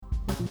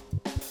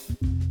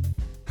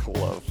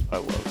I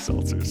love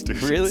seltzers,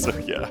 dude. Really? So,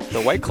 yeah.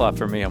 The White Claw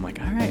for me, I'm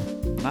like, all right,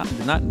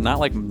 not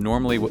like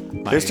normally.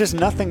 There's just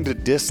nothing to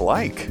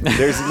dislike.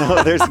 There's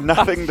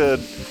nothing there.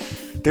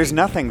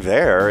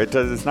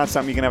 It's not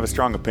something you can have a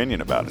strong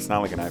opinion about. It's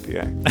not like an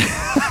IPA.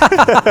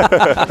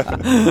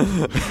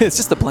 It's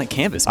just a blank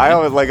canvas, man. I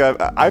always like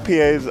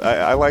IPAs.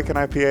 I like an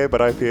IPA,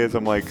 but IPAs,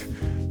 I'm like,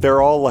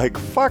 they're all like,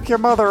 fuck your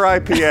mother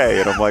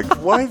IPA. And I'm like,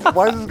 why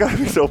does this gotta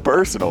be so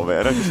personal,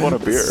 man? I just want a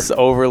beer. It's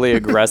overly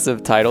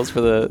aggressive titles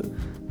for the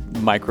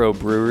micro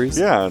breweries.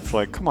 Yeah, it's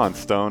like, come on,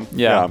 Stone.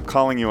 Yeah. I'm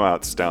calling you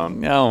out,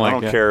 Stone. Oh my I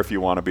don't God. care if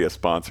you want to be a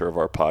sponsor of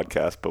our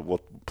podcast, but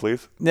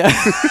please. Yeah.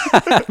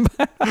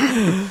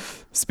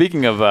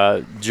 Speaking of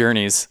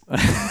journeys, I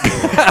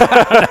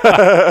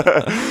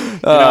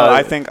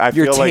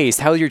your feel taste,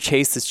 how your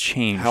taste has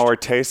changed. how our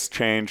tastes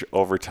change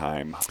over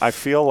time. I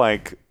feel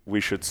like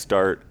we should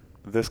start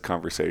this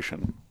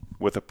conversation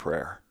with a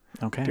prayer.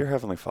 Okay. Dear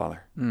Heavenly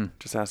Father,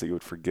 just ask that you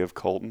would forgive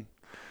Colton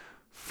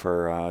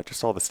for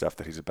just all the stuff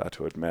that he's about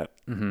to admit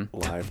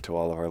live to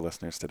all of our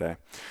listeners today.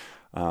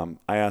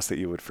 I ask that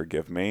you would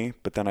forgive me,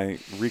 but then I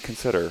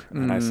reconsider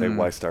and I say,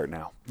 why start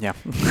now? Yeah.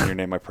 In your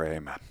name I pray,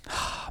 amen.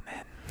 Oh,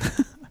 man.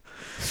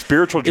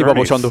 Spiritual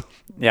journeys.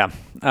 Yeah.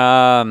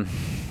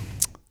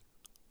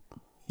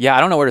 Yeah, I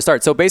don't know where to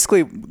start. So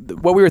basically,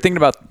 what we were thinking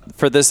about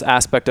for this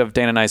aspect of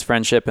Dan and I's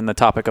friendship and the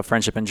topic of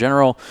friendship in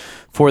general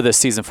for this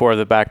season 4 of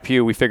the Back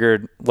Pew, we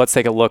figured let's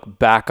take a look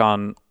back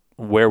on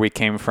where we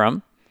came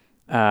from.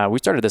 We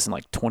started this in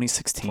like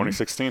 2016.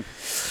 2016.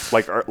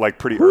 Like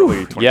pretty early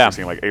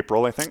 2016, like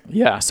April, I think.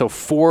 Yeah. So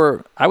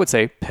 4, I would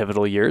say,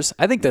 pivotal years.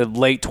 I think the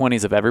late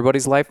 20s of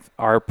everybody's life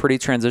are pretty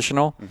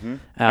transitional. And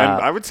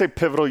I would say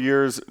pivotal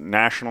years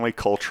nationally,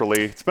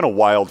 culturally. It's been a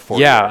wild 4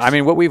 years. Yeah. I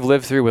mean, what we've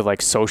lived through with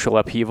like social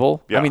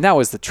upheaval. Yeah. I mean, that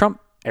was the Trump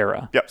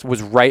era. Yep. It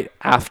was right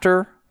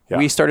after Yeah.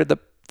 we started the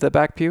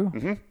Back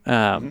Pew.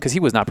 Because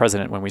he was not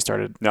president when we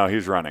started. No, he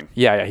was running.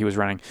 Yeah, he was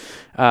running.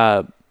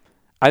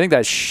 I think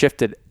that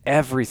shifted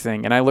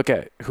everything. And I look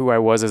at who I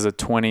was as a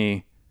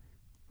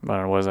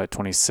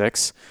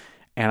 26?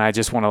 And I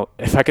just want to,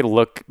 if I could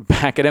look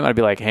back at him, I'd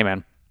be like, hey,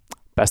 man,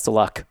 best of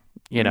luck.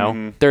 You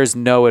know, there's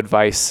no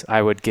advice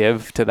I would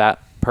give to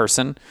that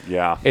person.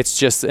 Yeah. It's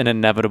just an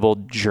inevitable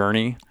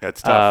journey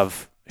It's tough.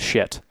 of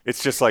shit.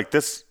 It's just like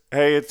this.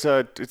 Hey, it's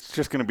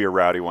just going to be a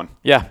rowdy one.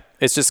 Yeah.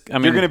 It's just, I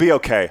mean, You're going to be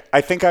okay.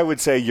 I think I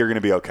would say you're going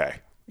to be okay.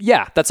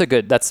 yeah,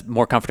 that's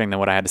more comforting than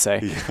what I had to say.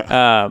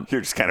 Yeah.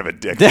 You're just kind of a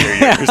dick to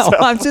yourself.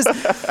 Well,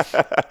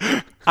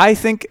 I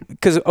think,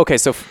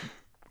 so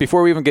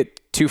before we even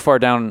get too far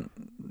down,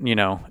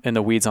 in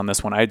the weeds on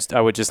this one, I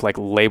would just like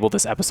label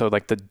this episode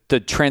like the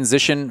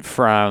transition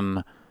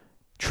from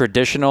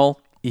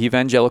traditional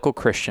evangelical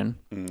Christian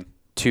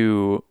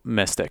to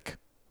mystic,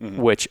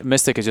 which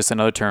mystic is just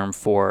another term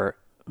for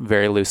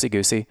very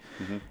loosey-goosey,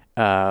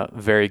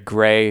 very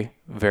gray,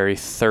 very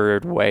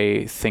third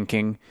way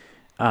thinking.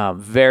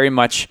 Very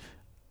much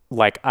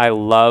like I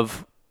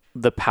love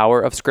the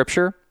power of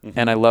Scripture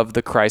and I love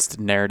the Christ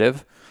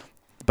narrative,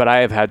 but I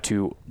have had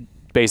to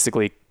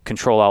basically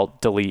Control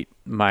Alt delete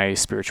my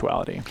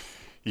spirituality.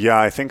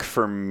 Yeah, I think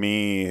for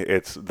me,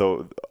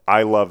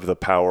 I love the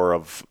power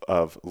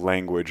of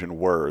language and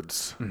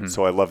words.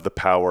 So I love the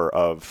power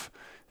of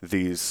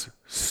these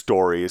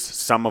stories,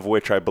 some of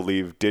which I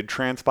believe did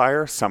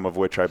transpire, some of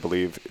which I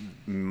believe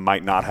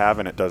might not have,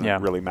 and it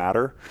doesn't really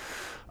matter.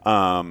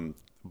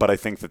 But I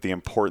think that the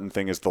important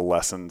thing is the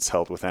lessons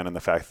held within and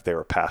the fact that they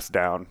were passed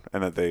down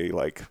and that they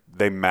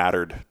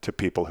mattered to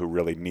people who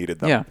really needed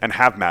them and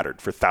have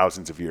mattered for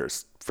thousands of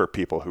years for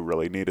people who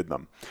really needed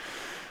them.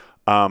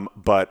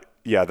 But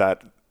yeah,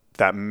 that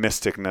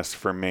mysticness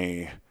for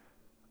me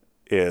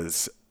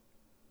is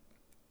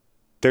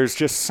there's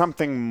just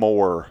something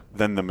more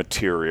than the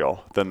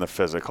material, than the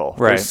physical.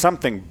 Right. There's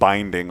something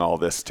binding all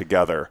this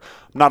together.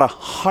 I'm not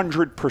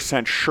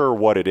 100% sure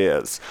what it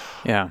is.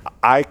 Yeah.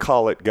 I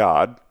call it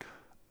God.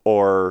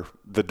 Or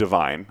the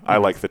divine. I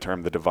like the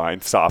term the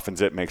divine.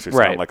 Softens it, makes her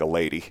sound like a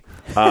lady.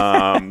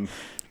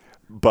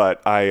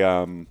 But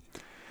I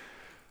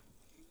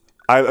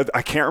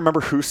can't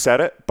remember who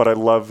said it, but I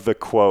love the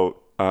quote,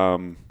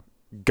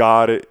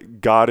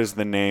 God is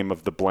the name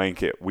of the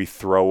blanket we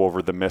throw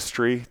over the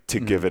mystery to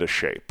give it a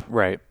shape.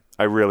 Right.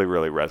 I really,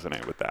 really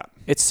resonate with that.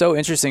 It's so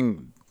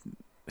interesting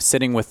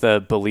sitting with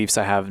the beliefs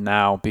I have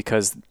now,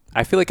 because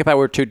I feel like if I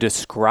were to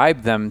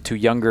describe them to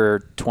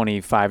younger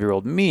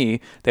 25-year-old me,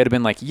 they'd have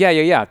been like,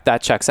 yeah,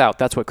 that checks out.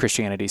 That's what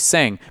Christianity's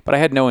saying. But I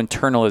had no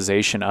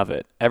internalization of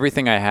it.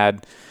 Everything I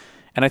had,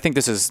 and I think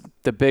this is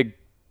the big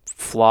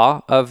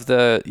flaw of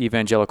the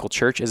evangelical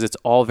church, is it's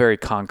all very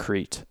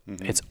concrete.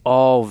 It's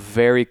all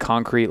very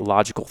concrete,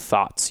 logical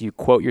thoughts. You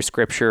quote your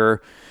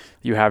scripture.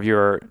 You have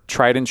your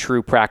tried and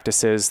true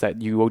practices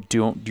that you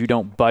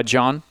don't budge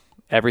on.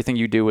 Everything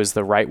you do is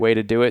the right way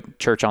to do it.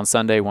 Church on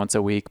Sunday, once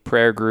a week,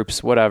 prayer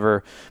groups,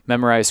 whatever,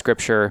 memorize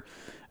scripture.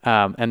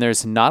 And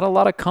there's not a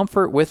lot of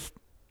comfort with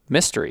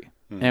mystery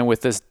and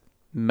with this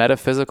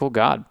metaphysical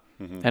God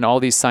and all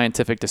these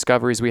scientific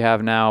discoveries we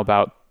have now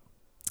about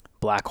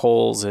black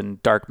holes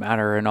and dark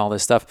matter and all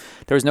this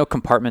stuff. There was no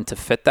compartment to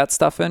fit that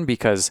stuff in,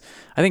 because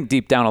I think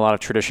deep down a lot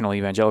of traditional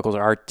evangelicals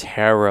are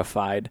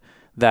terrified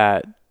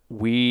that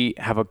we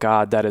have a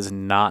God that is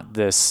not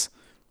this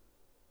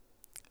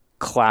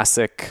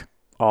classic,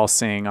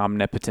 all-seeing,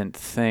 omnipotent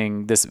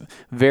thing, this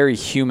very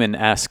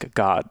human-esque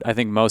God. I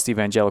think most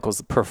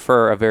evangelicals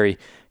prefer a very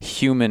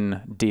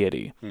human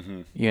deity,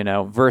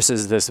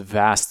 versus this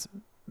vast,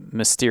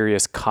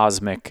 mysterious,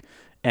 cosmic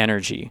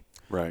energy.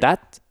 Right.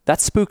 That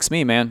spooks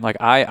me, man. Like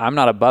I'm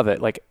not above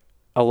it. Like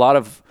a lot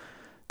of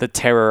the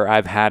terror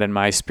I've had in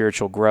my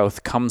spiritual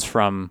growth comes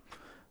from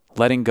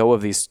letting go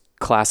of these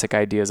classic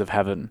ideas of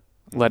heaven,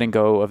 letting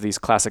go of these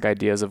classic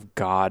ideas of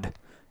God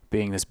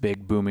being this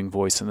big booming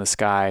voice in the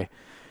sky,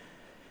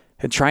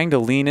 and trying to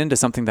lean into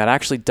something that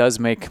actually does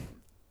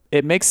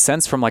makes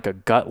sense from like a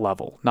gut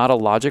level, not a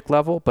logic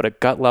level, but a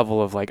gut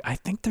level of like, I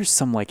think there's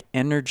some like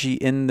energy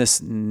in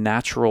this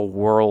natural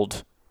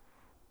world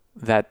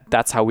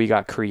that's how we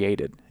got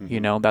created.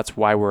 That's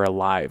why we're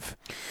alive.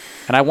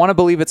 And I want to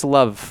believe it's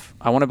love.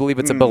 I want to believe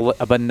it's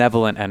a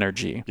benevolent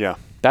energy. Yeah.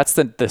 That's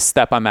the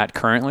step I'm at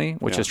currently,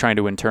 which is trying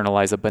to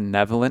internalize a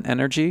benevolent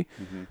energy.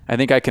 I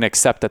think I can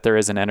accept that there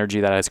is an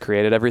energy that has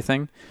created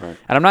everything. Right.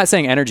 And I'm not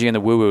saying energy in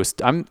the woo-woo.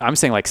 I'm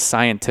saying like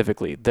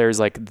scientifically, there's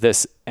like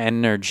this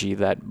energy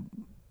that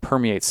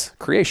permeates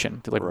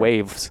creation, like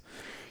waves.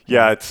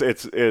 Yeah, it's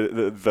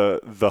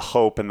the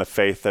hope and the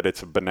faith that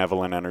it's a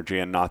benevolent energy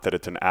and not that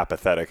it's an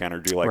apathetic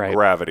energy like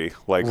gravity.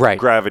 Like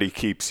gravity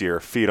keeps your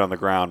feet on the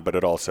ground, but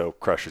it also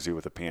crushes you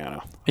with a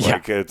piano.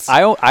 Like it's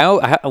I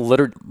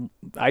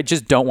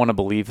just don't want to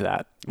believe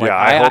that. Like,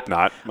 I hope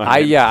not.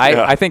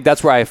 I think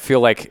that's where I feel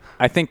like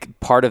I think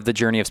part of the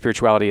journey of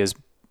spirituality is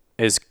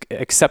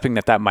accepting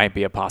that might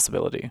be a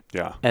possibility.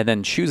 Yeah. And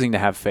then choosing to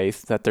have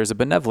faith that there's a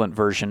benevolent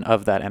version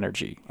of that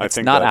energy. It's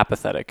not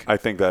apathetic. I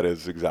think that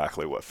is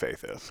exactly what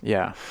faith is.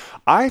 Yeah.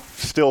 I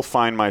still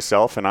find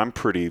myself, and I'm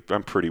pretty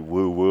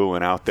woo-woo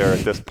and out there at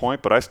this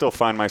point, but I still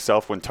find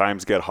myself when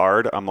times get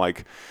hard, I'm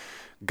like,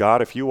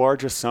 God, if you are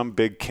just some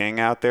big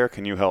king out there,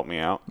 can you help me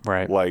out?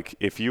 Right. Like,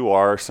 if you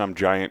are some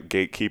giant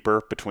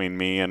gatekeeper between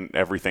me and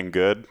everything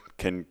good,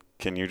 can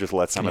you just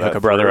let some of that hook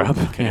a brother up?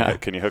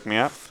 Can you hook me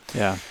up?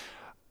 Yeah.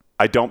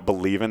 I don't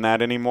believe in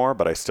that anymore,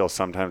 but I still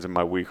sometimes in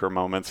my weaker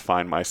moments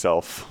find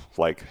myself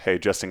like, hey,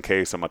 just in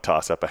case, I'm going to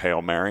toss up a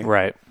Hail Mary.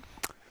 Right.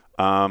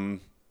 Do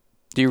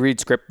you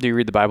read script? Do you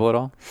read the Bible at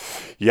all?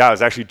 Yeah, I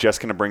was actually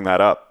just going to bring that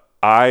up.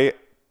 I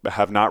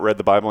have not read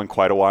the Bible in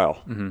quite a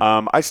while.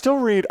 I still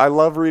read. I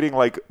love reading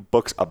like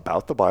books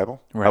about the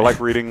Bible. Right. I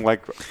like reading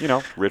like,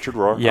 Richard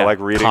Rohr. Yeah. I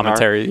like reading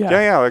commentary.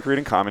 I like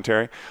reading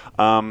commentary.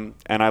 And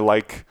I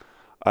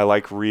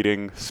like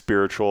reading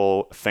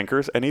spiritual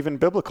thinkers and even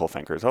biblical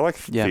thinkers. I like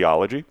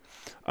theology.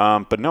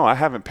 But no, I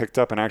haven't picked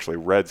up and actually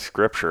read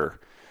scripture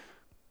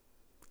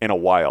in a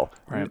while.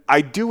 Right.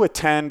 I do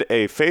attend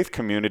a faith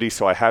community,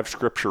 so I have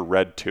scripture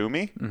read to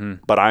me,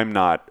 but I'm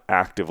not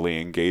actively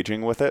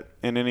engaging with it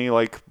in any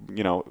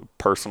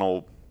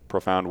personal,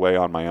 profound way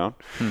on my own.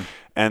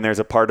 And there's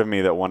a part of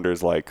me that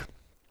wonders, like,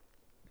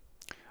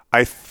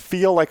 I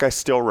feel like I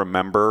still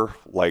remember,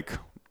 like,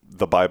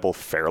 the Bible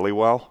fairly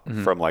well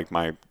from like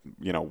my,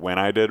 when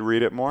I did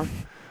read it more.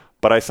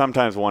 But I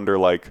sometimes wonder,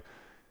 like,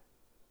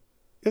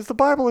 is the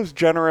Bible as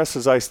generous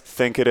as I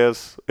think it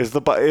is?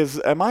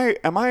 Am I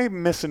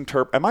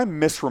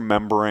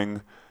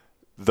misremembering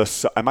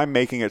am I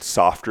making it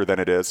softer than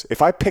it is?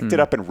 If I picked it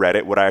up and read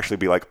it, would I actually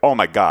be like, oh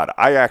my God,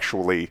 I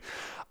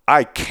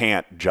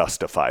can't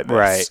justify this.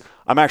 Right.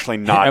 I'm actually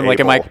not I'm like,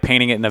 am I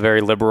painting it in a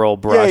very liberal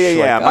brush?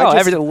 Yeah. Like,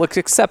 everything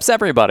accepts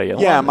everybody.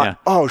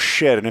 Oh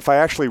shit. And if I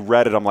actually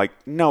read it, I'm like,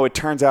 no, it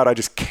turns out I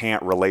just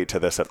can't relate to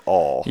this at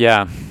all.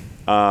 Yeah.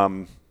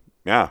 I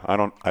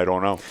don't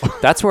know.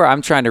 That's where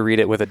I'm trying to read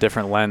it with a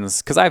different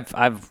lens. Cause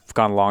I've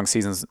gone long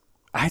seasons.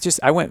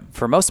 I went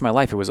for most of my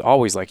life. It was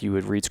always like you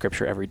would read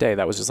scripture every day.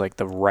 That was just like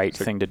the right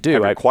thing to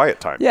do. Quiet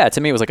time. Yeah.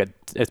 To me, it was like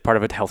it's part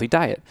of a healthy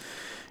diet.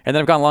 And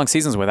then I've gone long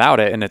seasons without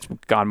it, and it's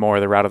gone more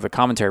the route of the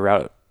commentary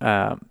route.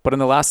 But in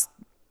the last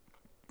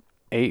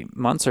 8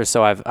 months or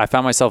so, I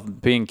found myself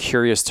being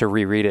curious to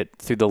reread it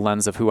through the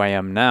lens of who I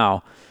am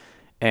now.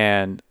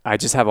 And I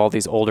just have all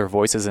these older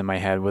voices in my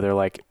head where they're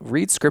like,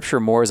 read scripture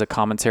more as a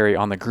commentary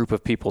on the group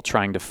of people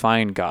trying to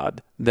find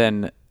God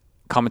than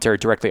commentary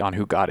directly on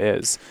who God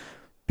is.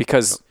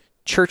 Because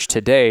church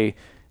today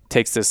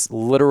takes this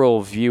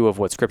literal view of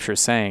what scripture is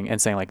saying and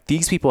saying like,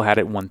 these people had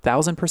it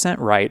 1000%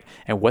 right.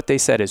 And what they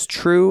said is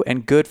true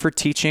and good for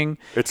teaching.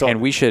 It's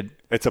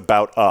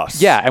about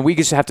us. Yeah. And we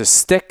just have to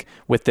stick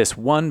with this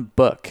one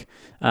book.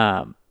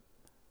 And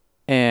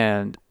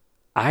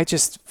I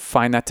just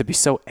find that to be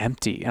so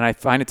empty, and I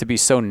find it to be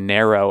so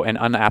narrow and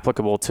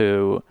unapplicable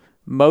to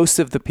most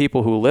of the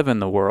people who live in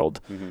the world.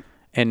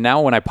 And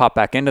now when I pop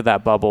back into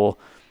that bubble,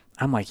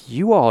 I'm like,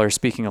 you all are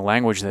speaking a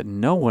language that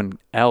no one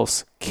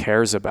else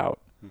cares about.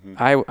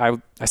 I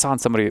saw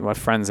on my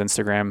friend's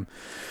Instagram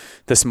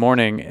this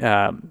morning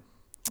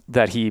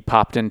that he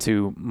popped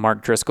into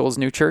Mark Driscoll's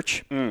new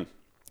church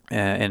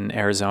in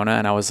Arizona,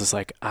 and I was just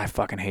like, I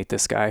fucking hate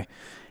this guy.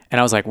 And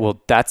I was like, well,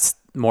 that's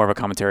more of a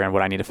commentary on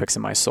what I need to fix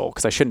in my soul,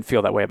 because I shouldn't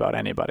feel that way about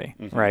anybody,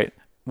 right?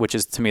 Which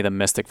is to me the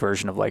mystic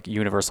version of like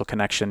universal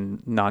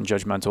connection,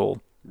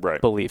 non-judgmental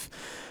belief.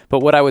 But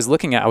what I was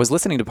looking at, I was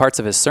listening to parts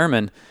of his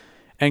sermon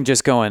and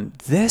just going,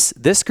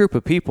 this group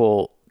of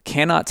people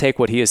cannot take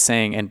what he is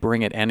saying and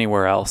bring it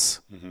anywhere else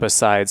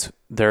besides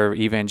their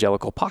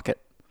evangelical pocket.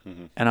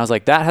 And I was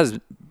like, that has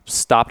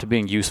stopped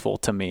being useful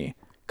to me,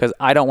 because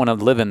I don't want to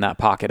live in that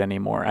pocket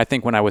anymore. I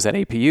think when I was at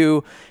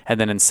APU and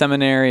then in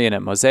seminary and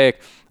at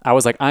Mosaic, I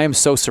was like, I am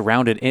so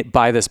surrounded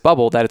by this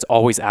bubble that it's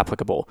always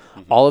applicable.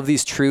 All of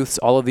these truths,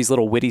 all of these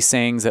little witty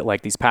sayings that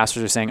like these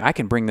pastors are saying, I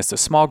can bring this to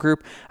small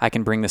group. I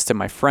can bring this to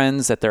my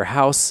friends at their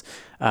house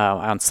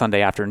on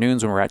Sunday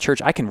afternoons when we're at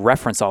church. I can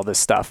reference all this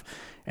stuff.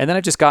 And then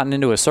I've just gotten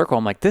into a circle.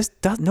 I'm like,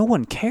 no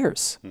one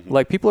cares.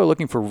 Like, people are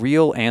looking for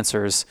real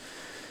answers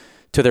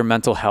to their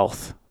mental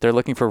health. They're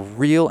looking for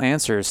real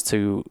answers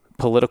to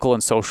political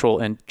and social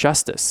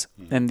injustice.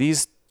 And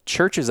these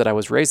churches that I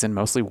was raised in,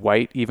 mostly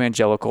white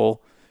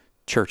evangelical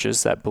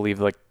churches that believe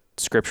like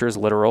scripture is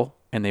literal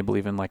and they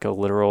believe in like a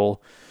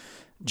literal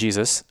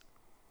Jesus.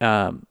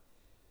 I'm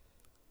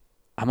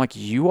like,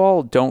 you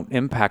all don't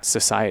impact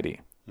society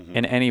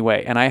in any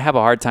way. And I have a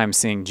hard time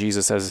seeing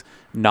Jesus as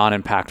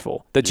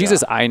non-impactful. The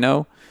Jesus I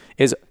know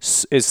is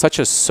such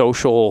a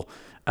social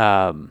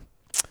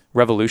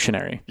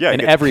revolutionary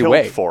in every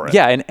way. For it.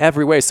 Yeah, in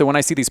every way. So when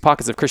I see these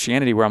pockets of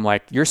Christianity where I'm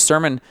like, your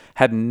sermon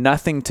had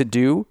nothing to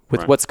do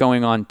with what's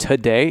going on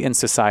today in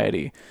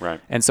society. Right.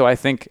 And so I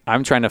think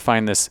I'm trying to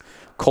find this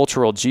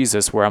cultural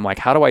Jesus where I'm like,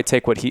 how do I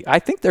take I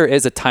think there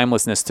is a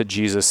timelessness to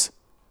Jesus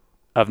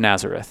of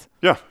Nazareth.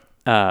 Yeah.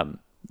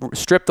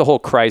 Strip the whole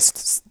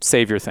Christ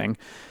Savior thing.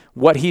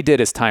 What he did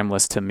is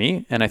timeless to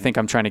me. And I think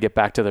I'm trying to get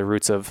back to the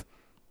roots of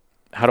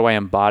how do I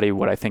embody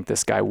what I think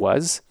this guy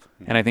was?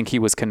 And I think he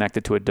was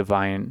connected to a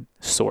divine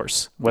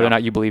source. Whether or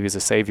not you believe he's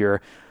a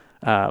savior,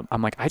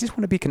 I'm like, I just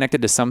want to be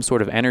connected to some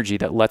sort of energy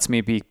that lets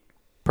me be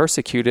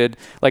persecuted.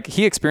 Like,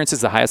 he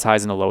experiences the highest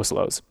highs and the lowest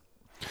lows.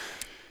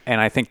 And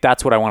I think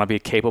that's what I want to be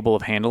capable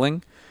of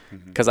handling.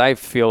 Because I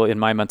feel in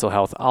my mental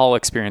health, I'll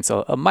experience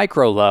a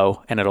micro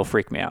low and it'll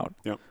freak me out.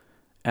 Yep.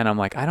 And I'm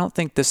like, I don't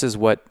think this is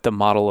what the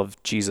model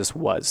of Jesus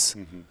was.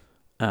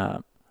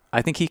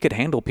 I think he could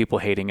handle people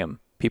hating him,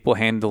 he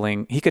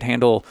could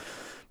handle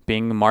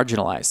being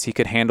marginalized. He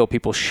could handle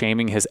people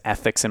shaming his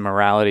ethics and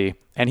morality.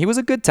 And he was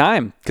a good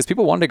time because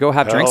people wanted to go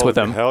have drinks with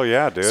him. Hell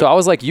yeah, dude. So I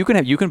was like, you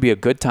can be a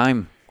good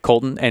time,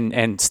 Colton,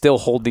 and still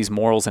hold these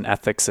morals and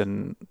ethics.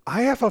 And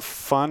I have a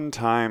fun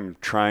time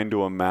trying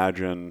to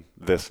imagine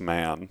this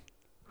man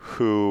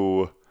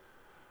who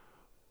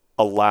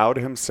allowed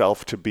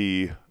himself to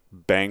be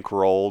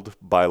bankrolled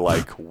by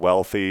like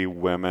wealthy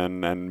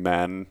women and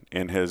men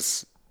in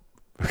his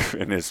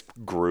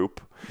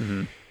group.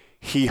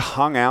 He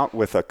hung out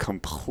with a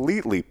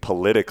completely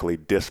politically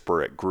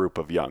disparate group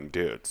of young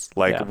dudes.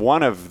 Like,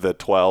 one of the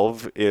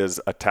 12 is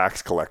a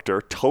tax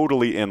collector,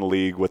 totally in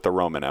league with the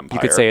Roman Empire. You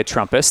could say a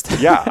Trumpist.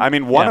 Yeah. I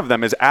mean, one of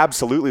them is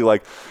absolutely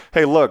like,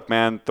 hey, look,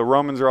 man, the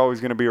Romans are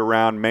always going to be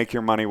around. Make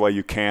your money while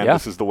you can.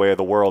 This is the way of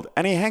the world.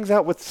 And he hangs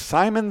out with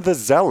Simon the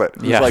Zealot,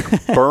 who's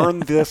like,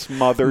 burn this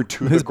mother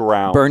to the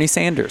ground. Bernie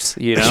Sanders,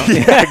 you know?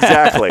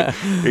 Exactly.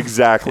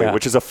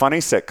 Which is a funny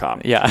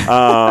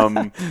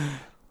sitcom.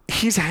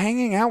 He's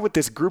hanging out with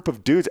this group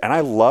of dudes, and I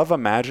love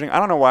imagining. I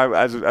don't know why,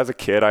 as a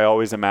kid, I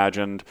always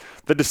imagined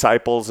the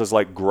disciples as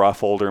like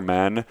gruff older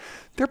men.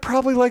 They're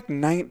probably like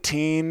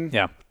 19.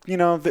 Yeah. You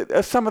know,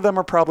 some of them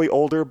are probably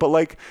older, but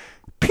like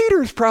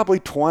Peter's probably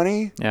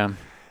 20. Yeah.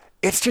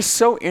 It's just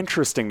so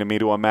interesting to me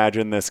to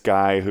imagine this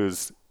guy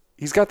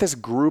he's got this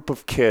group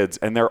of kids,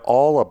 and they're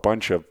all a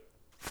bunch of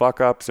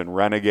fuck-ups and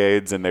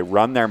renegades, and they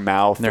run their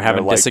mouth. And they're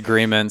having like,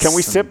 disagreements. Can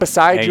we sit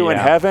beside you in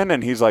heaven?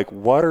 And he's like,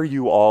 what are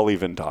you all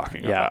even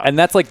talking about? And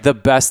that's like the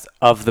best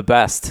of the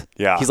best.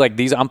 Yeah. He's like,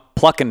 I'm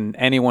plucking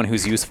anyone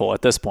who's useful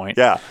at this point.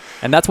 Yeah.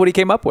 And that's what he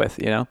came up with,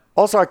 you know?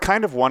 Also, I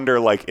kind of wonder,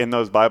 like, in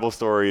those Bible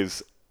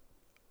stories,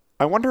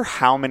 I wonder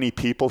how many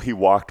people he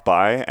walked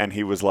by and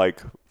he was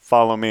like,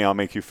 follow me, I'll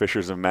make you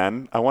fishers of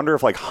men. I wonder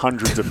if like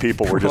hundreds of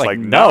people were just like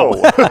no.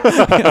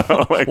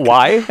 Like,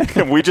 why?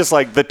 Can we just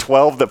like the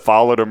 12 that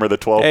followed him or the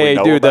 12 hey, we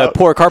know dude, about? The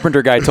poor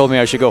carpenter guy told me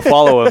I should go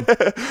follow him.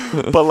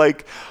 But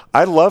like,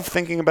 I love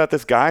thinking about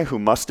this guy who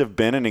must have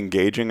been an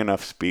engaging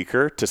enough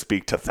speaker to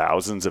speak to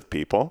thousands of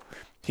people.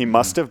 He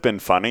must have been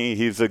funny.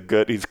 He's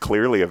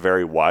clearly a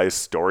very wise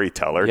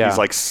storyteller. Yeah. He's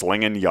like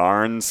slinging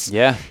yarns.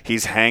 Yeah.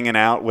 He's hanging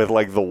out with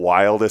like the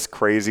wildest,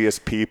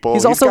 craziest people.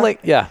 He's also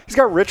he's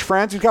got rich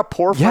friends. He's got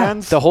poor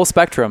friends. The whole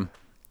spectrum.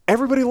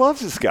 Everybody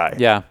loves this guy.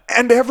 Yeah.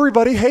 And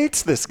everybody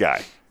hates this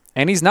guy.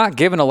 And he's not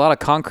giving a lot of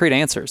concrete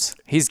answers.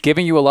 He's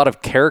giving you a lot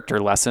of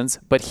character lessons,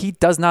 but he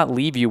does not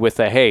leave you with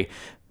hey,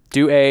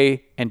 do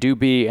A and do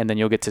B, and then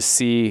you'll get to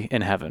C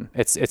in heaven.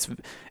 It's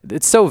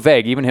so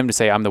vague. Even him to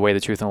say, I'm the way, the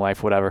truth, and the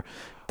life, whatever.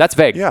 That's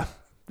vague. Yeah.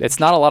 It's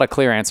not a lot of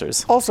clear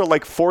answers. Also,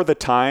 like for the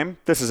time,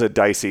 this is a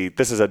dicey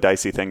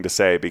thing to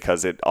say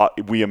because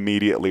we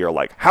immediately are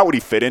like, how would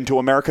he fit into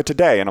America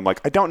today? And I'm like,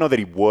 I don't know that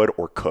he would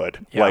or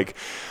could. Yeah.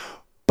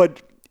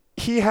 But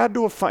he had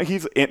to have,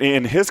 he's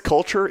in his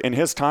culture, in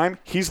his time,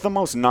 he's the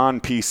most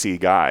non-PC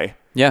guy.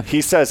 Yeah.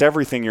 He says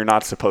everything you're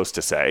not supposed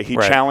to say. He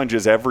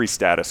challenges every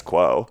status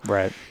quo.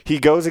 Right. He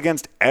goes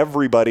against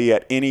everybody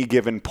at any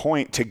given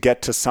point to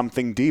get to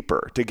something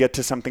deeper, to get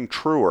to something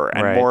truer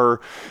and more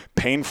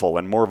painful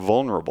and more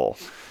vulnerable.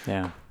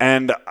 Yeah.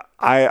 And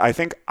I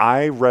think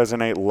I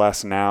resonate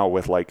less now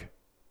with like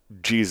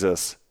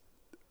Jesus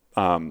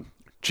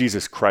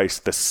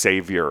Christ, the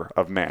savior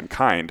of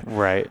mankind.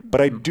 Right. But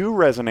I do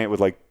resonate with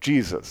like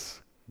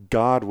Jesus,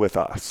 God with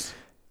us.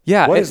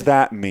 Yeah. What does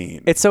that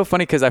mean? It's so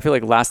funny because I feel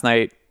like last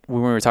night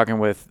when we were talking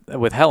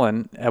with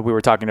Helen, we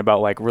were talking about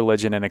like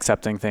religion and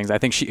accepting things. I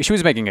think she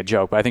was making a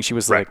joke, but I think she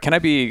was like, "Can I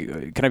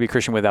be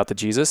Christian without the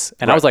Jesus?"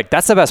 And I was like,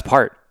 "That's the best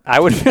part."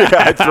 I would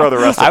I'd throw the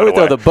rest of it I would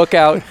away. throw the book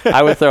out.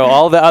 I would throw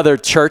all the other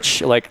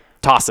church, like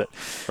toss it.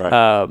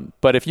 Right.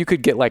 But if you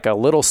could get like a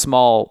little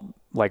small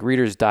like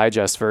Reader's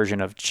Digest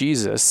version of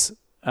Jesus,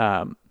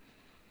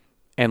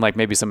 and like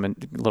maybe some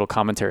little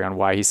commentary on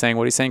why he's saying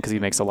what he's saying, because he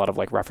makes a lot of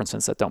like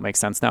references that don't make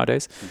sense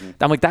nowadays.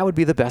 I'm like, that would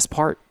be the best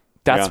part.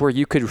 That's where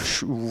you could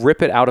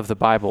rip it out of the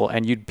Bible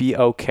and you'd be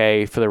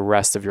okay for the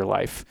rest of your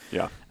life.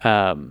 Yeah.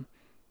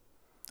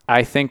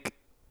 I think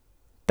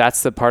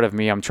that's the part of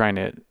me I'm trying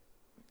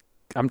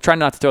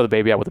not to throw the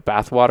baby out with the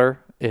bathwater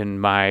in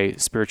my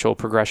spiritual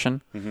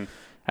progression,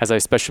 as I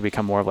especially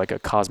become more of like a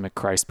cosmic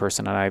Christ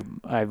person.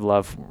 And I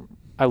love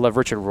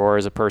Richard Rohr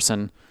as a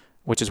person,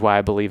 which is why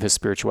I believe his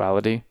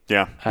spirituality.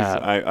 Yeah.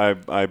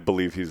 I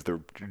believe he's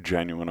the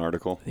genuine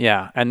article.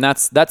 Yeah. And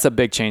that's a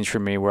big change for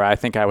me, where I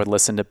think I would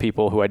listen to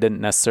people who I didn't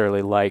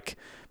necessarily like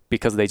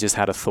because they just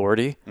had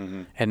authority.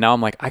 And now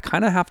I'm like, I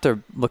kind of have to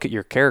look at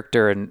your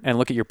character and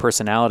look at your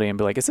personality and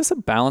be like, is this a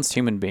balanced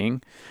human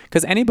being?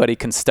 Because anybody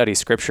can study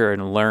scripture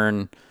and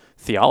learn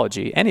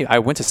theology. I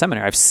went to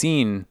seminary. I've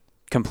seen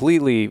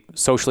completely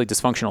socially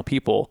dysfunctional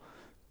people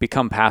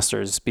become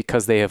pastors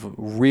because they have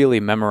really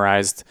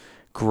memorized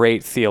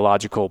great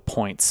theological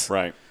points.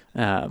 Right.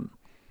 And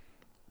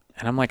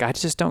I'm like, I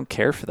just don't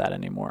care for that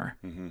anymore.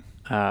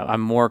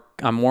 I'm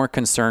more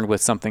concerned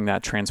with something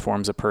that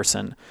transforms a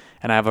person.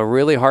 And I have a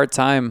really hard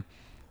time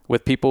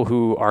with people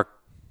who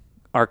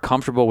are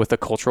comfortable with the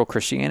cultural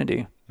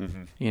Christianity.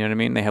 You know what I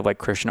mean? They have like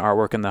Christian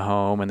artwork in the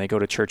home and they go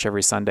to church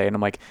every Sunday. And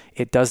I'm like,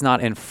 it does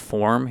not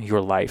inform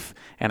your life.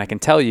 And I can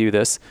tell you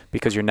this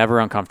because you're never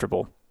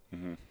uncomfortable.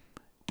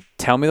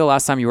 Tell me the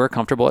last time you were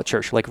comfortable at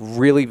church, like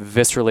really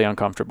viscerally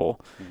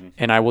uncomfortable.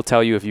 And I will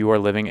tell you if you are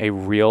living a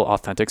real,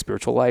 authentic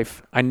spiritual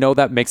life. I know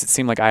that makes it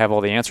seem like I have all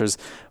the answers,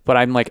 but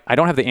I'm like, I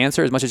don't have the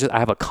answer as much as just I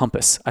have a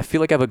compass. I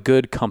feel like I have a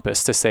good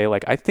compass to say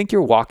like, I think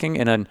you're walking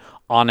in an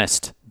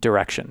honest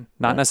direction,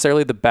 not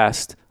necessarily the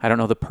best. I don't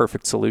know the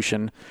perfect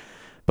solution,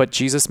 but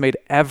Jesus made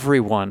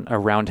everyone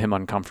around him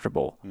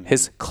uncomfortable.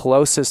 His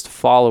closest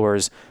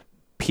followers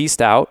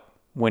pieced out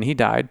when he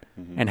died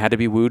and had to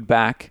be wooed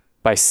back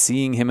by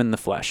seeing him in the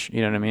flesh.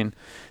 You know what I mean?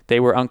 They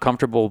were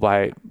uncomfortable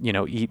by,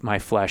 eat my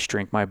flesh,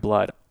 drink my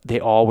blood. They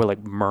all were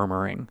like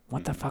murmuring,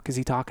 what the fuck is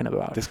he talking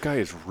about? This guy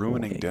is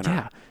ruining dinner.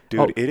 Yeah.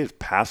 Dude, it is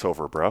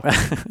Passover, bro.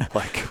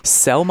 Like,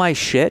 sell my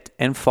shit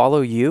and follow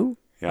you?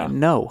 Yeah.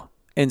 No.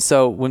 And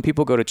so when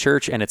people go to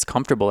church and it's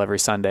comfortable every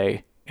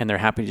Sunday and they're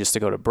happy just to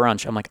go to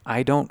brunch, I'm like,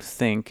 I don't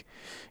think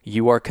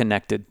you are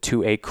connected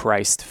to a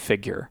Christ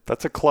figure.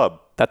 That's a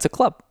club. That's a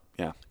club.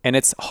 Yeah. And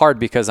it's hard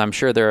because I'm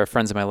sure there are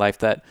friends in my life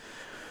that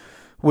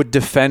would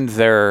defend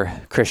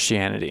their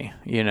Christianity,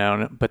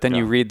 but then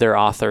you read their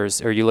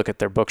authors or you look at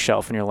their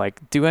bookshelf and you're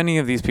like, do any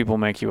of these people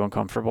make you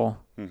uncomfortable?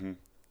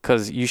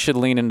 Because you should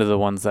lean into the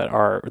ones that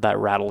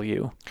rattle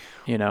you,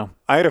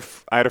 I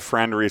had a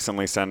friend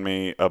recently send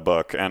me a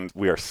book, and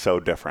we are so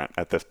different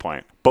at this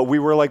point, but we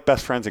were like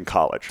best friends in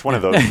college. It's one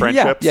of those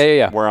friendships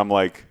where I'm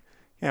like,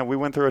 yeah, we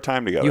went through a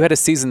time together. You had a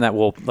season that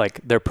will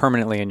they're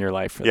permanently in your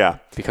life.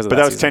 Because of but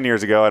that was season. 10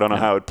 years ago. I don't know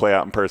how it would play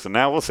out in person.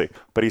 Now we'll see.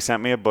 But he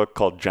sent me a book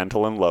called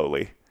Gentle and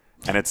Lowly,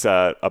 and it's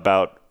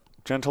about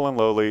gentle and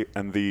lowly,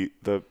 and the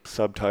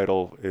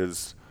subtitle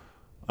is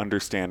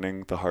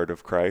Understanding the Heart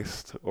of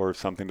Christ or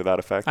something to that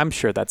effect. I'm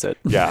sure that's it.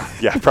 Yeah,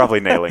 probably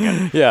nailing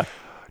it. Yeah.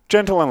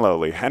 Gentle and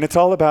lowly. And it's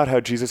all about how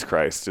Jesus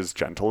Christ is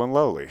gentle and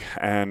lowly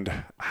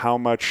and how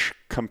much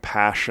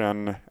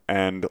compassion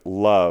and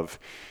love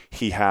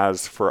he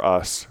has for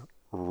us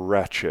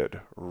wretched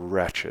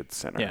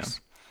sinners.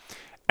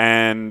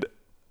 And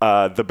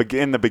in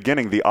the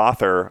beginning, the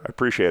author, I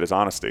appreciate his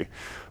honesty,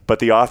 but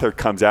the author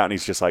comes out and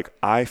he's just like,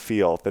 I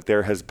feel that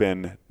there has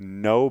been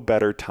no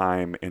better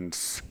time in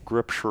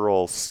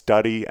scriptural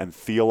study and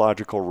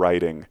theological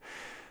writing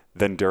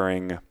than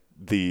during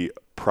the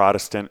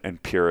Protestant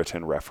and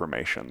Puritan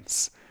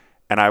Reformations.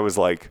 And I was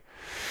like,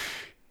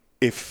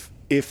 if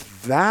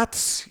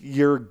that's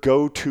your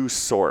go-to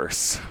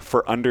source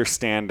for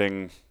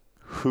understanding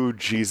who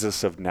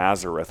Jesus of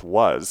Nazareth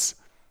was,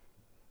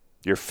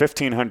 you're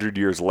 1,500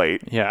 years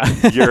late. Yeah.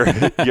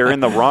 You're in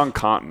the wrong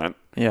continent.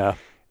 Yeah.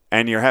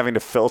 And you're having to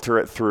filter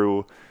it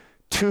through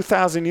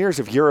 2,000 years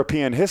of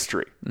European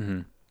history.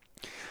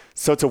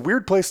 So it's a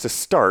weird place to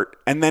start.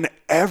 And then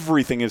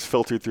everything is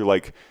filtered through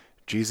like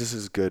Jesus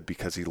is good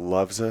because he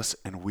loves us,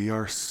 and we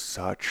are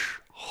such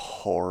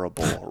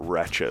horrible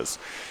wretches.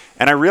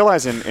 And I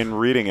realized in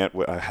reading it,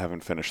 I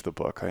haven't finished the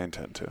book, I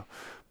intend to,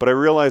 but I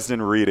realized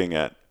in reading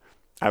it,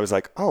 I was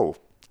like, oh,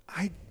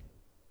 I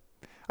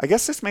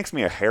guess this makes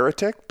me a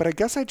heretic, but I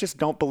guess I just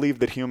don't believe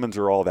that humans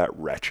are all that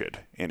wretched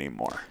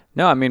anymore.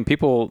 No, I mean,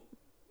 people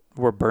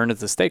were burned at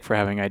the stake for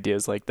having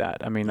ideas like that.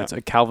 I mean, that's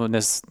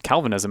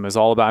Calvinism is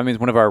all about, I mean,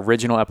 one of our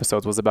original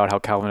episodes was about how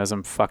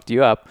Calvinism fucked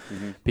you up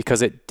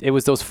because it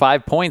was those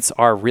 5 points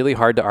are really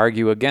hard to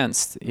argue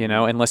against, you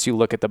know, unless you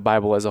look at the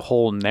Bible as a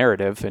whole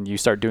narrative and you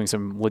start doing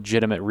some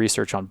legitimate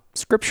research on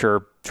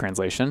scripture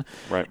translation.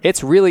 Right.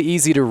 It's really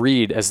easy to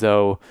read as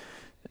though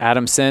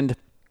Adam sinned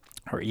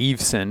or Eve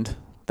sinned,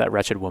 that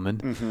wretched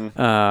woman,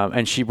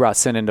 and she brought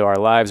sin into our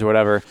lives or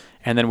whatever,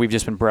 and then we've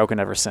just been broken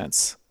ever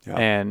since. Yeah.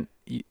 And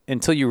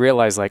until you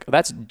realize, like,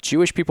 that's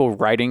Jewish people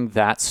writing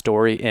that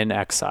story in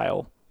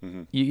exile.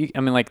 I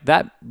mean, like,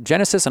 that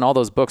Genesis and all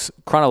those books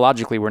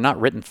chronologically were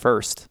not written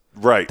first.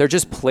 Right. They're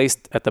just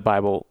placed at the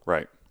Bible.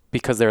 Right.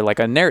 Because they're like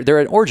they're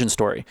an origin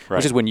story,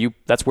 which is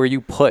that's where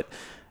you put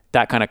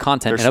that kind of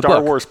content in a book. They're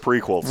Star Wars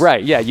prequels.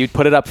 Right, yeah, you'd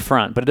put it up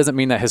front, but it doesn't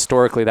mean that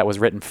historically that was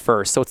written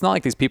first. So it's not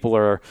like these people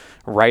are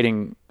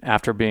writing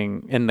after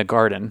being in the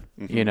garden,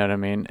 you know what I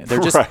mean? They're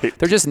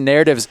just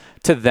narratives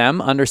to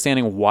them,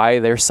 understanding why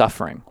they're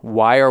suffering.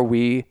 Why are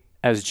we,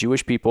 as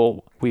Jewish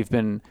people, we've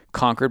been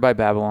conquered by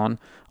Babylon,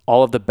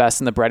 all of the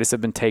best and the brightest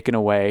have been taken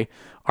away,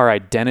 our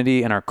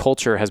identity and our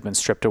culture has been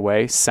stripped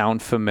away.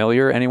 Sound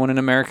familiar, anyone in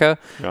America?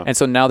 Yeah. And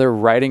so now they're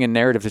writing a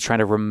narrative to try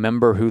to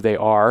remember who they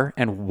are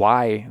and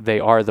why they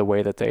are the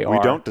way that they are. We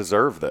don't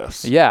deserve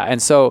this. Yeah,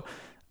 and so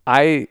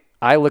I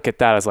look at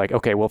that as like,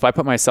 okay, well, if I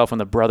put myself in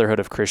the brotherhood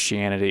of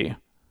Christianity,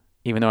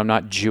 even though I'm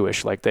not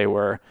Jewish like they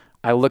were,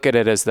 I look at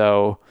it as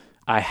though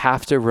I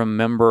have to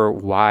remember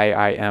why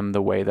I am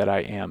the way that I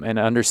am and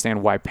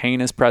understand why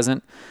pain is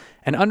present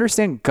and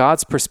understand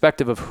God's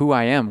perspective of who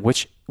I am,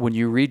 which when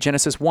you read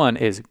Genesis 1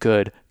 is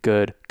good,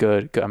 good,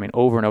 good, good. I mean,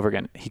 over and over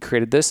again. He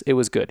created this, it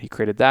was good. He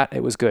created that,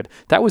 it was good.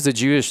 That was the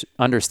Jewish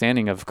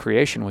understanding of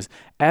creation, was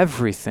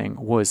everything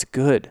was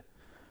good.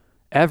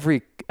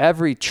 Every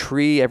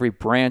tree, every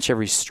branch,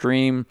 every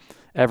stream,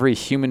 every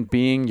human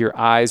being, your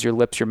eyes, your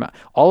lips, your mouth,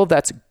 all of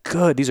that's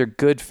good. These are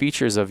good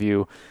features of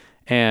you.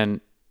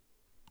 And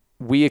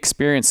we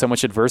experience so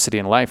much adversity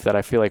in life that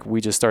I feel like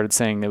we just started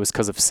saying it was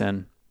because of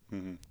sin.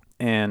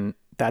 And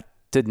that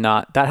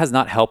has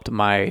not helped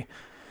my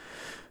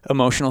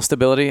emotional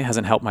stability,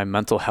 hasn't helped my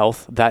mental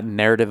health. That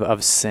narrative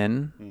of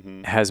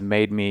sin has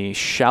made me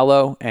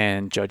shallow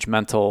and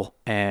judgmental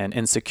and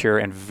insecure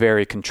and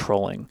very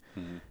controlling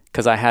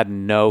because I had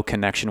no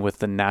connection with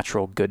the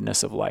natural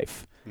goodness of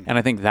life. And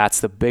I think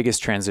that's the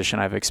biggest transition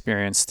I've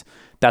experienced.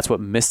 That's what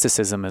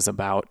mysticism is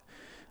about.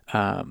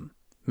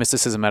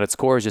 Mysticism at its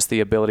core is just the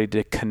ability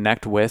to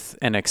connect with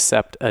and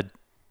accept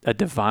a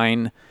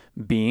divine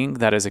being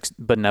that is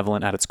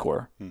benevolent at its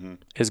core,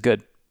 is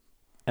good.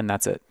 And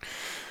that's it.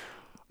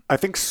 I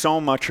think so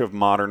much of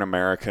modern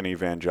American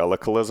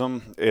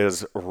evangelicalism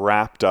is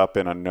wrapped up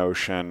in a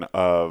notion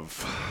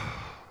of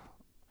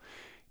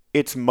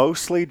it's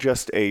mostly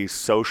just a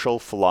social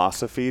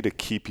philosophy to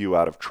keep you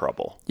out of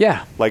trouble.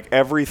 Yeah. Like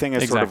everything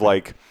is sort of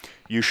like,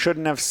 you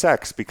shouldn't have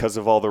sex because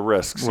of all the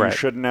risks. Right. You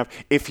shouldn't have.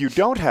 If you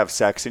don't have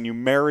sex and you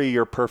marry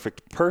your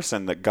perfect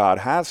person that God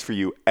has for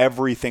you,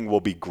 everything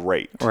will be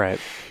great. Right.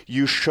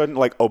 You shouldn't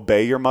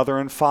obey your mother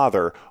and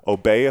father,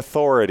 obey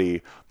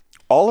authority.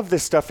 All of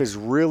this stuff is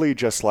really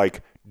just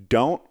like,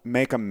 don't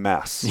make a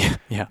mess.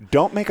 Yeah.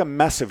 Don't make a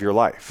mess of your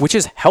life. Which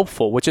is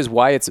helpful, which is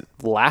why it's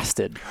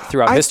lasted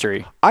throughout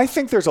history. I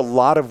think there's a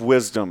lot of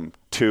wisdom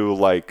to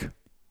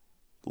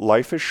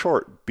life is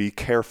short, be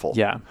careful.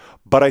 Yeah.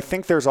 But I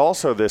think there's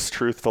also this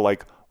truth to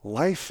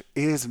life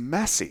is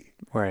messy.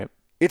 Right.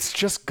 It's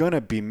just going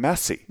to be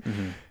messy.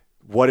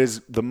 What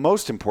is the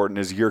most important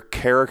is your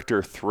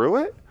character through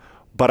it.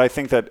 But I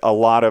think that a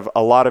lot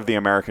of the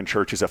American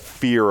church is a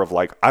fear of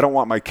I don't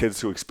want my kids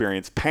to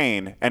experience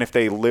pain. And if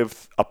they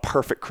live a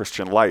perfect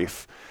Christian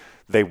life,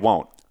 they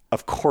won't.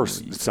 Of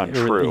course, it's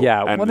untrue.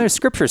 Yeah, when there's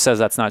scripture says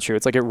that's not true.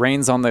 It's like it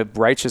rains on the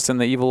righteous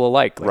and the evil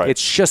alike.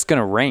 It's just going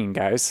to rain,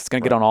 guys. It's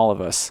going to get on all of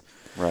us.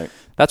 Right.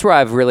 That's where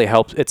I've really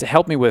helped. It's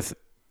helped me with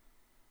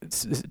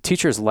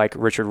teachers like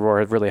Richard Rohr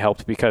have really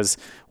helped because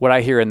what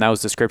I hear in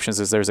those descriptions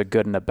is there's a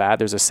good and a bad.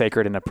 There's a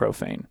sacred and a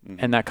profane.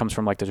 And that comes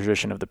from the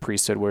tradition of the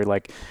priesthood where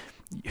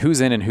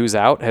who's in and who's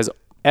out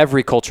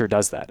every culture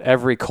does that.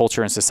 Every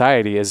culture and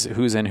society is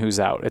who's in, who's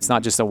out. It's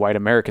not just a white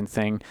American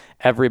thing.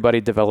 Everybody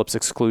develops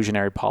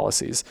exclusionary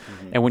policies.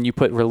 And when you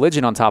put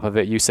religion on top of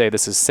it, you say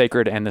this is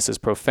sacred and this is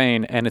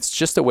profane, and it's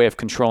just a way of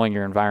controlling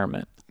your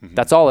environment.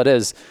 That's all it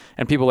is.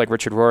 And people like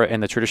Richard Rohr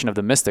in the tradition of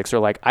the mystics are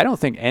like, I don't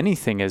think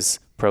anything is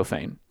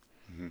profane.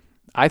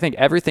 I think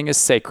everything is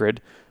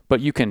sacred, but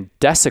you can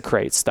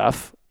desecrate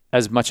stuff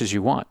as much as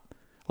you want.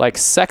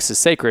 Sex is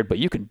sacred, but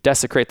you can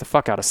desecrate the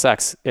fuck out of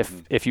sex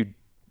if you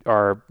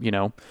are,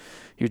 you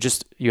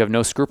have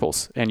no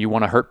scruples and you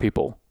want to hurt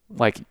people.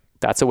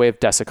 That's a way of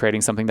desecrating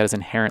something that is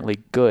inherently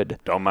good.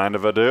 Don't mind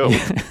if I do.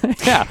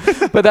 Yeah.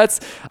 But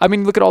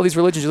look at all these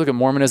religions. You look at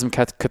Mormonism,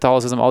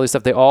 Catholicism, all these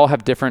stuff. They all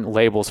have different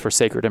labels for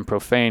sacred and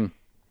profane.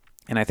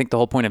 And I think the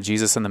whole point of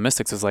Jesus and the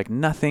mystics is like,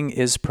 nothing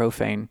is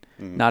profane.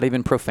 Not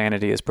even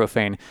profanity is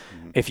profane.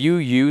 If you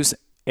use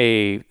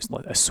a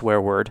swear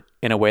word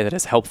in a way that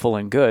is helpful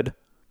and good,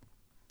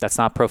 that's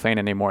not profane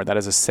anymore. That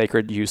is a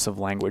sacred use of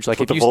language. Like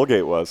what the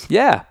Vulgate was.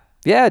 Yeah.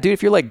 Yeah, dude.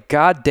 If you're like,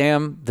 God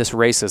damn this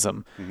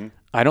racism,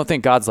 I don't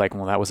think God's like,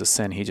 well, that was a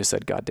sin. He just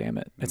said, God damn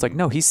it. It's like,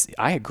 no,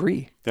 I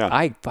agree. Yeah.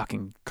 I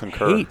fucking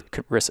Concur. hate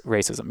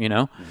racism, you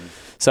know?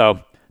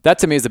 So that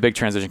to me is a big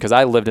transition because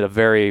I lived at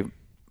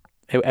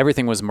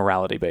everything was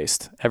morality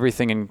based.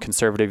 Everything in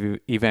conservative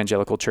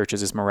evangelical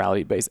churches is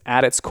morality based.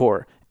 At its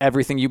core,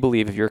 everything you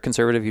believe, if you're a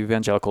conservative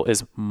evangelical,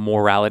 is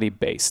morality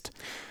based.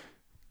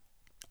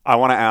 I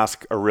want to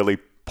ask a really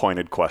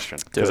pointed question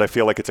because I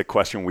feel like it's a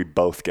question we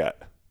both get.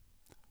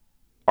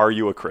 Are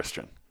you a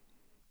Christian?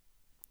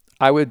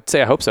 I would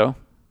say I hope so.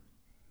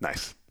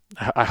 Nice.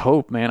 I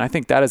hope, man. I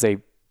think that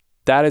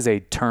is a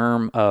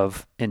term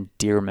of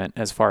endearment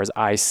as far as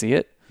I see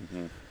it.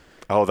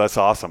 Oh, that's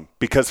awesome.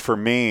 Because for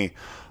me,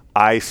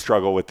 I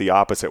struggle with the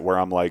opposite where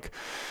I'm like,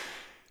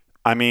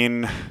 I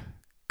mean,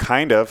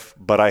 kind of,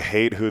 but I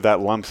hate who that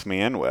lumps me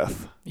in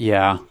with.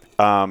 Yeah.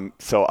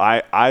 So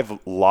I've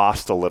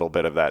lost a little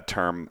bit of that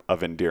term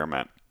of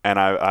endearment.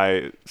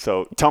 And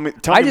so tell me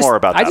more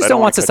about that. I just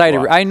don't want society.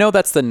 I know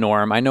that's the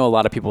norm. I know a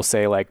lot of people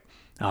say like,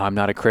 oh, I'm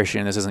not a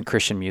Christian. This isn't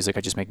Christian music.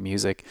 I just make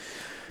music.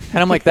 And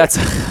I'm like, that's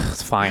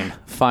fine.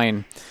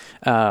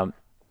 And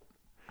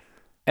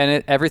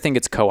everything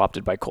gets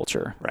co-opted by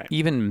culture. Right.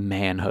 Even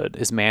manhood.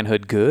 Is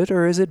manhood good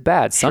or is it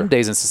bad? Some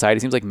days in society,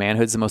 it seems like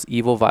manhood's the most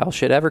evil, vile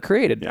shit ever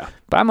created. Yeah.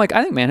 But I'm like,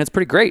 I think manhood's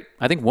pretty great.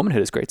 I think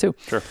womanhood is great too.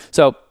 Sure.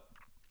 So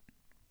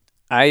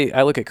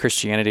I look at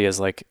Christianity as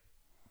like,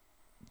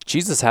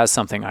 Jesus has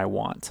something I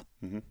want.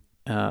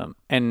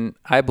 And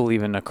I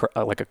believe in a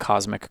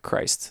cosmic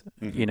Christ.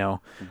 You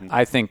know,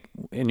 I think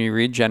when you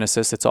read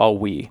Genesis, it's all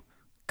we.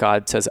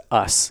 God says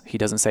us. He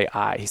doesn't say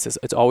I. He says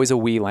it's always a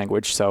we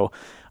language. So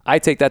I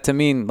take that to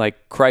mean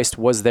like Christ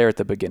was there at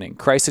the beginning.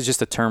 Christ is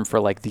just a term for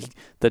like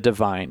the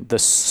divine, the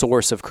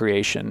source of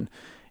creation,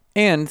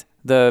 and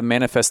the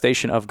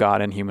manifestation of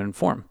God in human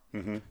form.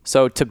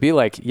 So to be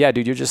like, yeah,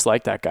 dude, you're just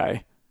like that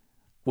guy,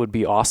 would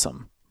be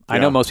awesome. I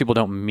know most people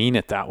don't mean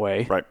it that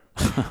way. Right.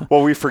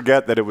 Well, we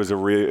forget that it was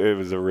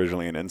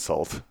originally an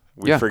insult.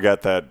 We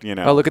forget that, you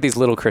know. Oh, look at these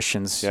little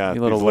Christians. Yeah. You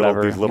little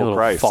whatever. These little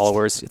Christs.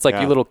 Followers. It's like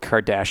you little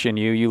Kardashian.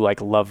 You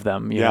like love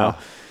them. You know.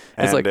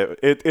 It's and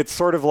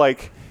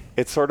like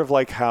it's sort of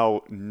like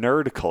how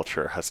nerd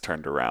culture has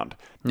turned around.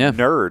 Yeah.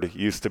 Nerd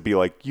used to be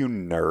like, you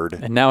nerd.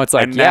 And now it's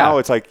like, now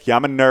it's like, yeah,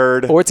 I'm a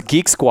nerd. Or it's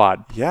Geek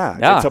Squad.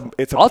 Yeah.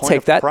 It's a I'll point take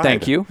of that. pride.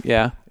 Thank you.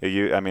 Yeah. It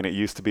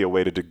used to be a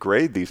way to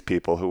degrade these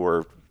people who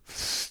were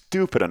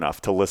stupid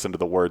enough to listen to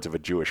the words of a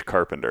Jewish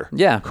carpenter.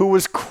 Yeah. Who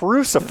was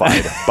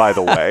crucified, by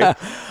the way.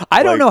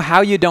 I don't know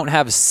how you don't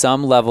have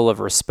some level of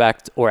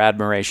respect or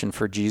admiration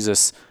for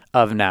Jesus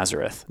of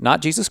Nazareth.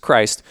 Not Jesus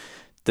Christ,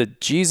 the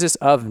Jesus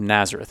of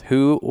Nazareth,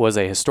 who was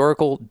a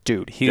historical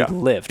dude. He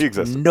lived. He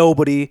existed.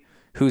 Nobody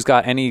who's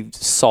got any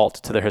salt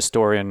to their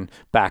historian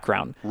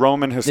background.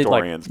 Roman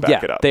historians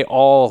back it up.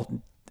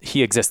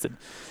 He existed.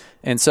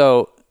 And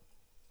so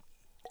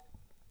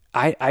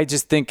I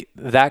just think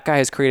that guy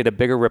has created a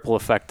bigger ripple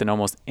effect than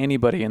almost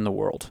anybody in the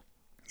world.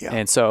 Yeah.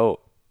 And so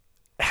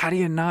how do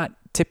you not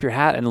tip your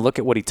hat and look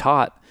at what he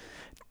taught,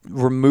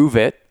 remove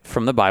it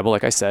from the Bible?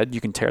 Like I said,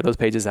 you can tear those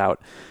pages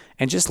out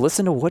and just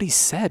listen to what he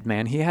said,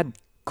 man. He had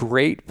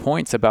great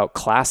points about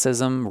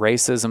classism,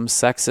 racism,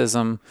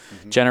 sexism,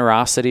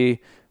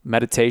 generosity,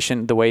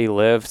 meditation, the way he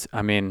lived.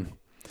 I mean,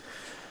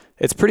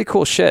 it's pretty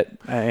cool shit.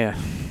 I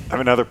have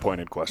another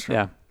pointed question.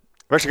 Yeah.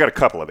 I've actually got a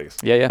couple of these.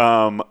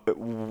 Yeah.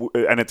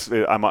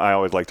 And I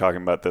always like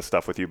talking about this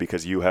stuff with you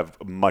because you have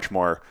much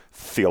more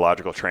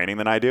theological training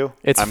than I do.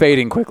 It's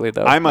fading quickly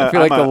though. I'm a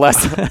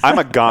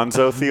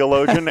gonzo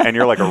theologian and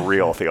you're like a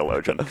real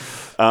theologian.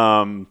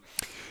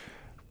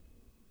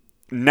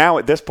 Now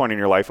at this point in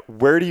your life,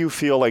 where do you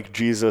feel like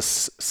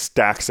Jesus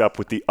stacks up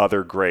with the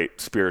other great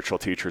spiritual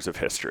teachers of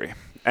history?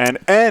 And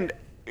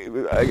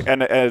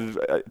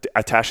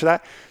attached to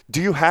that,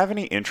 do you have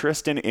any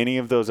interest in any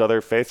of those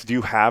other faiths?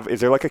 Is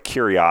there like a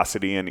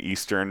curiosity in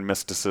Eastern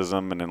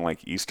mysticism and in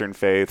like Eastern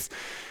faiths?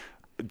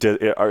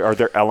 Are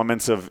there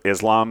elements of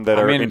Islam that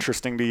are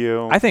interesting to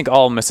you? I think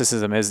all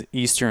mysticism is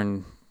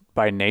Eastern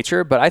by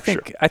nature, but I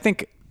think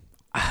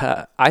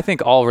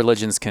all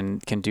religions can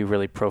do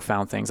really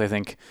profound things. I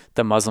think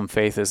the Muslim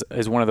faith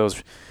is one of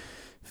those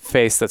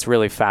faiths that's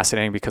really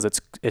fascinating because it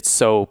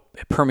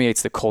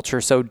permeates the culture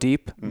so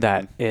deep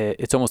that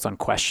it's almost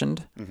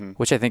unquestioned,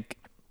 which I think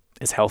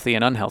is healthy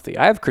and unhealthy.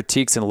 I have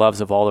critiques and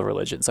loves of all the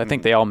religions. I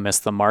think they all miss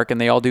the mark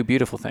and they all do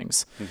beautiful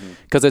things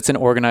because it's an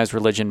organized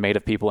religion made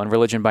of people, and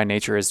religion by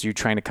nature is you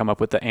trying to come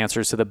up with the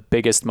answers to the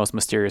biggest, most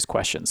mysterious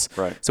questions.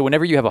 Right. So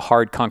whenever you have a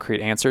hard,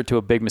 concrete answer to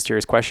a big,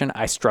 mysterious question,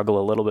 I struggle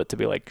a little bit to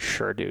be like,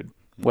 sure, dude,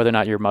 whether or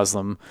not you're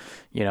Muslim,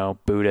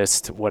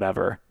 Buddhist,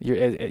 whatever.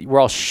 We're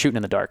all shooting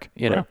in the dark,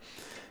 Right.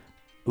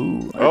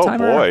 Ooh, Oh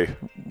timer? boy.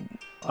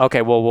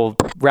 Okay, well, we'll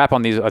wrap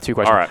on these 2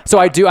 questions. All right. So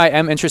I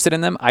am interested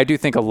in them. I do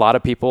think a lot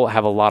of people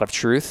have a lot of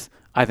truth.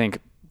 I think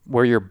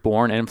where you're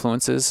born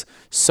influences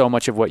so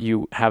much of what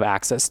you have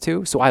access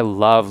to. So I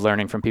love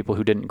learning from people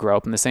who didn't grow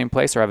up in the same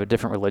place or have a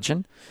different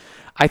religion.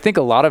 I think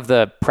a lot of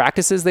the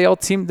practices they all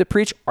seem to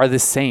preach are the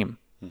same.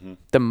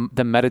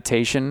 The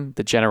meditation,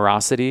 the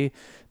generosity,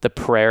 the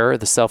prayer,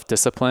 the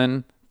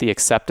self-discipline, the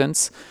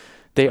acceptance,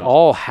 they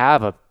all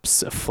have a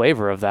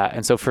flavor of that.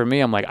 And so for me,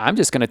 I'm like, I'm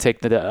just going to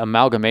take the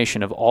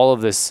amalgamation of all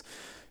of this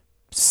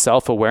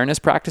self-awareness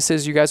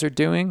practices you guys are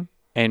doing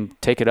and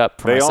take it up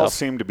for myself. They all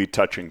seem to be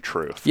touching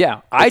truth. Yeah.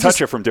 I touch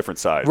it from different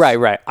sides.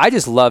 Right. I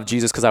just love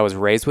Jesus because I was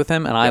raised with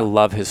him and I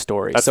love his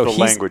stories. That's the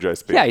language I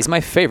speak. Yeah, he's my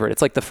favorite.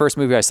 It's like the first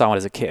movie I saw when I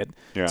was a kid.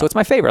 Yeah. So it's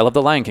my favorite. I love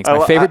The Lion King. It's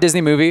my favorite Disney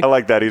movie. I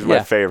like that. He's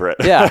my favorite.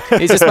 Yeah,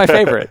 he's just my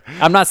favorite.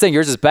 I'm not saying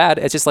yours is bad.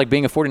 It's just like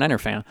being a 49er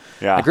fan.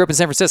 Yeah. I grew up in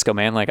San Francisco,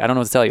 man. Like, I don't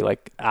know what to tell you.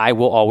 Like, I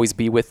will always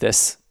be with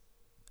this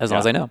as long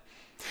as I know.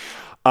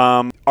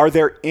 Are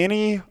there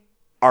any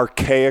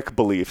archaic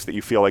beliefs that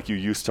you feel like you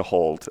used to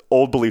hold,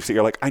 old beliefs that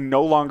you're like, I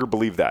no longer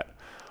believe that,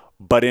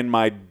 but in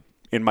my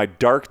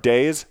dark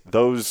days,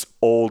 those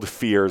old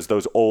fears,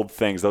 those old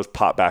things, those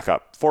pop back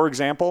up? For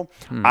example,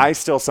 I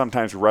still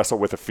sometimes wrestle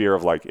with a fear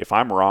of like, if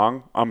I'm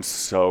wrong, I'm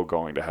so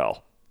going to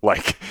hell.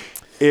 Like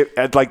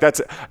most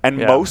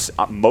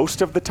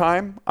of the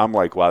time I'm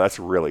like, wow, that's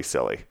really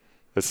silly.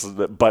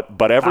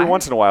 But every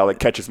once in a while it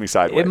catches me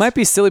sideways. It might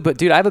be silly, but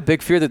dude, I have a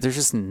big fear that there's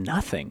just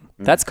nothing.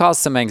 That's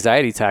caused some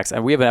anxiety attacks.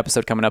 And we have an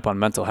episode coming up on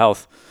mental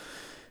health.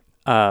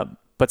 But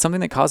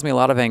something that caused me a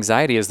lot of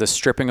anxiety is the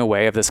stripping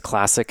away of this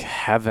classic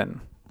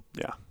heaven.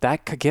 Yeah.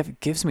 That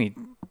gives me,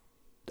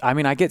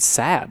 I get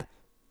sad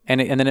and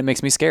then it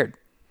makes me scared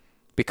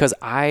because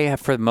I have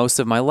for most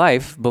of my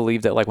life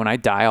believed that like when I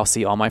die, I'll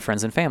see all my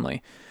friends and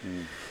family.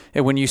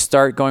 And when you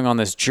start going on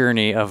this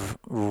journey of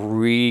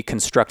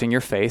reconstructing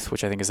your faith,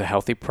 which I think is a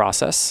healthy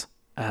process,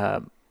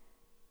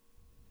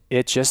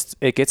 it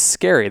gets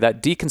scary.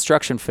 That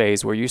deconstruction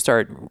phase where you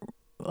start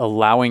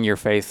allowing your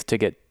faith to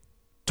get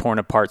torn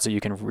apart so you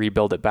can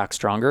rebuild it back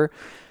stronger.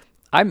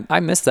 I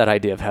miss that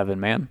idea of heaven,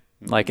 man.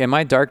 Like in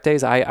my dark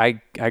days,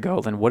 I go,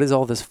 then what is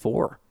all this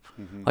for?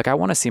 Like I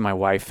want to see my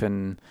wife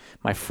and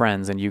my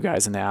friends and you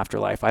guys in the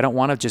afterlife. I don't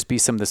want to just be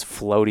some of this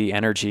floaty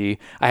energy.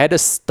 I had to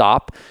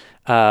stop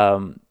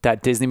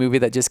that Disney movie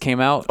that just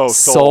came out. Oh,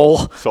 Soul.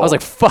 I was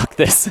like, fuck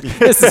this.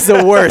 This is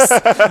the worst.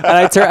 And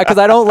I turned, because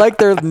I don't like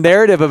their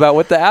narrative about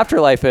what the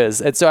afterlife is.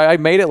 And so I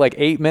made it like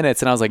 8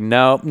 minutes and I was like,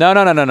 no.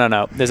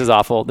 This is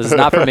awful. This is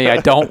not for me. I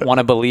don't want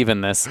to believe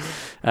in this.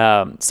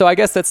 So I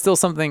guess that's still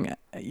something,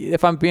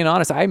 if I'm being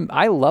honest,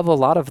 I love a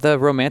lot of the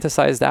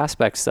romanticized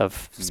aspects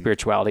of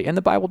spirituality. And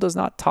the Bible does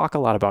not talk a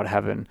lot about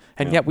heaven.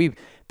 And yet we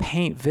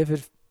paint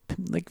vivid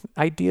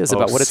ideas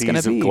about what it's going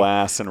to be. Seas of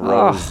glass and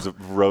roads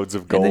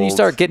of gold. And then you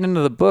start getting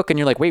into the book and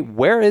you're like, wait,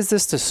 where is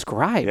this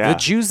described? Yeah. The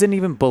Jews didn't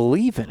even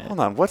believe in it. Hold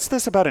on. What's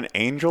this about an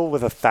angel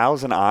with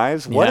 1,000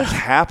 eyes? What is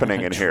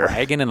happening in here? A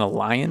dragon and a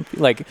lion?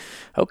 Like,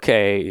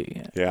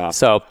 okay. Yeah.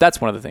 So that's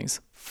one of the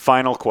things.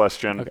 Final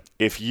question. Okay.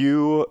 If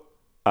you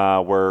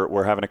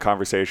were having a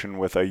conversation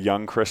with a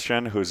young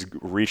Christian who's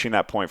reaching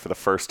that point for the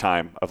first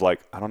time of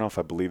like, I don't know if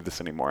I believe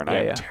this anymore and I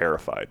am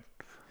terrified.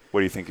 What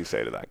do you think you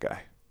say to that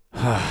guy?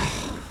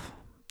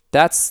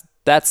 That's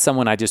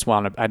someone I'd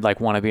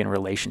want to be in a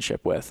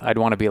relationship with. I'd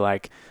want to be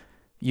like,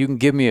 you can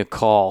give me a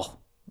call.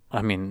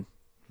 I mean,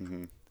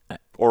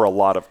 or a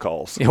lot of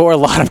calls. Or a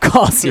lot of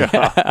calls.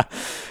 Yeah.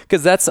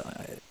 Because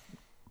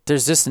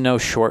there's just no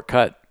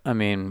shortcut. I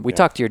mean, we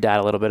talked to your dad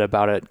a little bit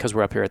about it because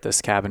we're up here at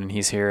this cabin and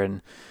he's here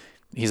and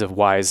he's a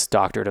wise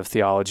doctorate of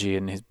theology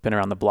and he's been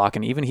around the block.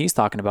 And even he's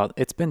talking about,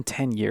 it's been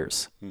 10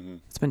 years.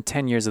 It's been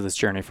 10 years of this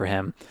journey for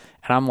him.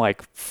 And I'm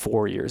like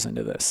 4 years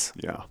into this.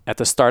 Yeah. At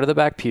the start of the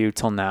Back Pew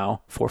till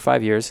now, 4 or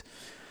 5 years.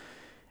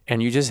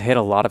 And you just hit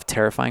a lot of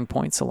terrifying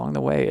points along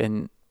the way.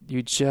 And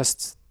you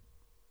just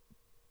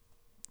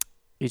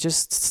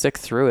stick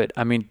through it.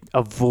 I mean,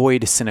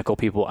 avoid cynical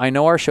people. I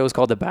know our show is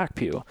called The Back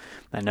Pew.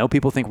 I know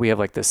people think we have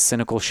like this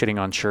cynical shitting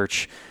on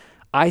church.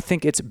 I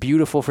think it's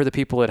beautiful for the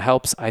people it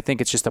helps. I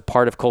think it's just a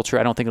part of culture.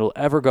 I don't think it'll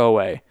ever go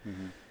away.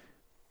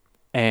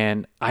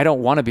 And I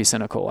don't want to be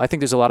cynical. I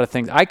think there's a lot of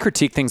things. I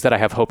critique things that I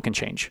have hope can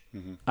change.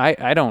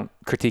 I don't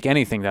critique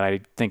anything that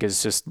I think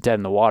is just dead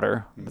in the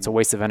water. It's a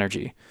waste of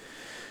energy.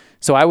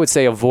 So I would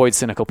say avoid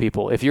cynical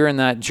people. If you're in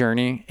that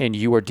journey and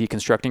you are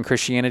deconstructing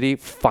Christianity,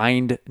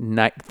 find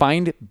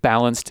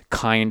balanced,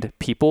 kind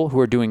people who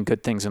are doing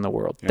good things in the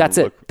world. That's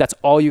it. That's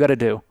all you got to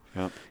do.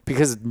 Yep.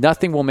 Because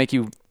nothing will make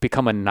you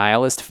become a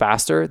nihilist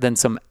faster than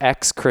some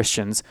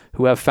ex-Christians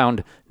who have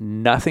found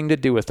nothing to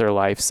do with their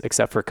lives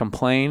except for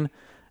complain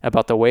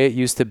about the way it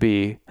used to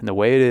be and the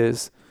way it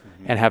is,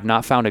 and have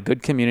not found a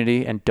good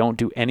community and don't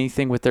do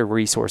anything with their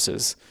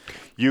resources.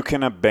 You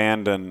can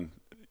abandon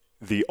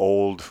the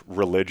old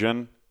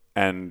religion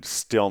and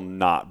still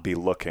not be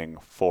looking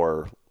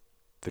for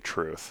the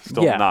truth,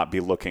 still not be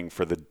looking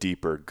for the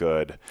deeper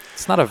good.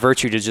 It's not a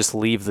virtue to just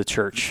leave the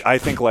church. I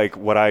think like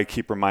what I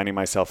keep reminding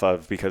myself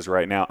of, because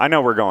right now, I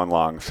know we're going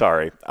long,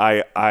 sorry.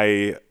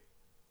 I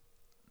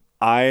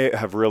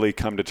have really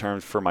come to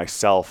terms for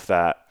myself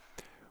that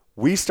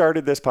we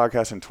started this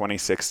podcast in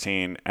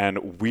 2016,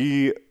 and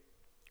we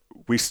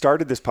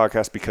started this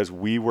podcast because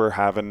we were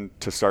having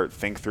to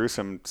think through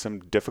some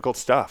difficult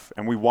stuff,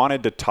 and we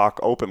wanted to talk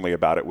openly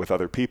about it with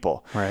other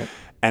people. Right.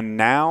 And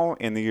now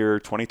in the year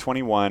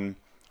 2021,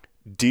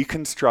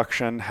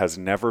 deconstruction has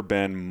never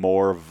been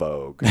more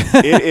vogue.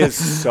 It is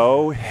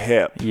so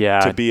hip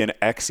to be an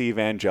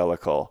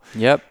ex-evangelical.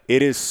 Yep.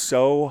 It is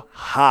so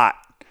hot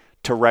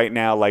to right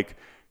now like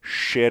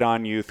shit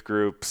on youth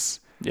groups.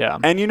 Yeah.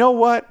 And you know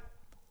what?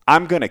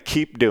 I'm going to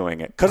keep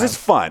doing it because it's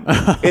fun.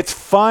 It's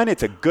fun.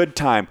 It's a good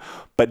time.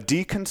 But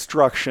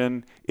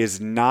deconstruction is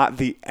not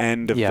the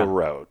end of the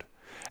road.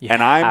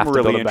 And I'm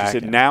really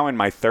interested now in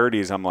my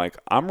 30s. I'm like,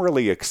 I'm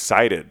really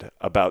excited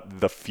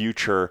about the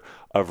future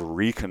of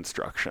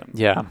reconstruction.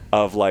 Yeah.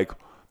 Of like,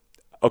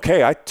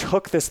 okay, I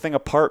took this thing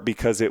apart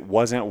because it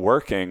wasn't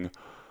working.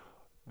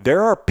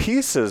 There are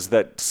pieces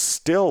that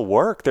still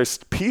work. There's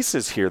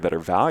pieces here that are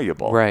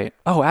valuable. Right.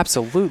 Oh,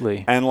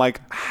 absolutely. And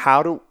like,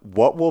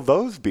 what will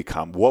those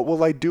become? What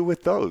will I do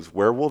with those?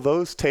 Where will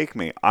those take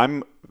me?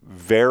 I'm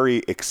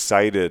very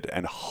excited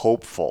and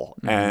hopeful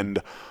and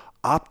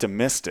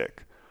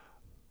optimistic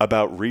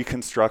about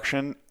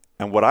reconstruction.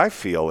 And what I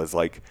feel is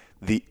like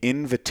the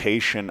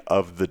invitation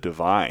of the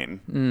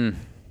divine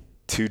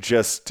to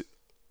just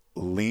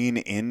lean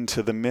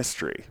into the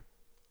mystery.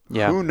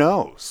 Yeah. Who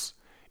knows?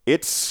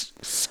 It's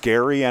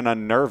scary and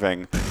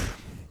unnerving.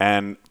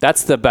 And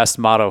that's the best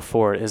motto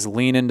for it, is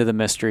lean into the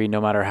mystery, no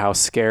matter how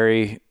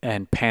scary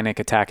and panic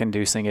attack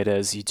inducing it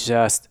is. You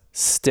just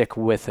stick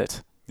with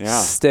it. Yeah.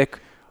 Stick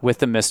with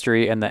the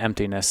mystery and the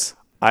emptiness.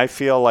 I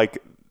feel like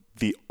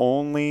the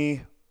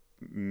only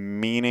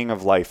meaning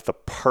of life, the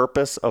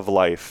purpose of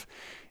life,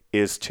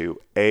 is to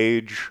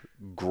age,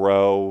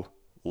 grow,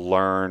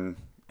 learn,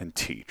 and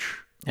teach.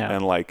 Yeah.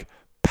 And like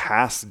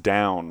pass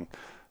down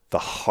the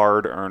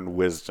hard-earned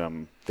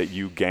wisdom that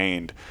you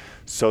gained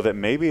so that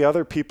maybe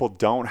other people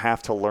don't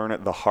have to learn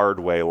it the hard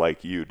way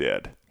like you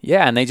did.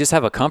 Yeah, and they just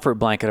have a comfort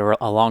blanket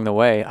along the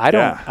way. I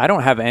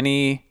don't have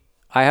any.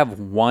 I have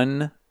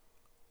one.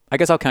 I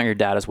guess I'll count your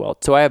dad as well.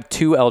 So I have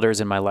two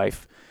elders in my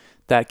life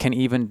that can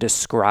even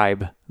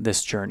describe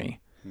this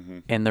journey. Mm-hmm.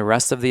 And the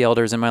rest of the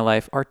elders in my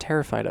life are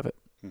terrified of it.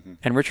 Mm-hmm.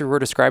 And Richard Rohr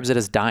describes it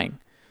as dying.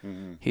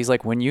 Mm-hmm. He's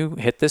like, when you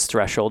hit this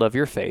threshold of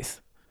your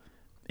faith,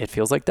 it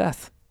feels like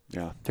death.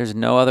 Yeah. There's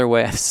no other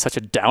way. It's such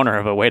a downer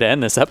of a way to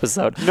end this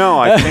episode. No,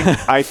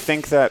 I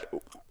think that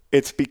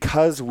it's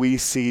because we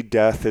see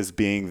death as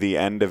being the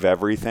end of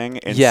everything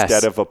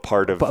instead of a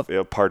part of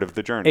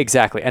the journey.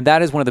 Exactly. And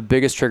that is one of the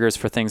biggest triggers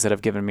for things that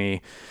have given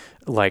me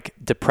like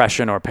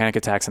depression or panic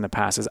attacks in the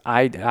past is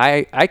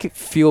I could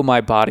feel my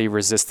body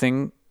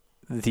resisting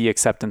the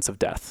acceptance of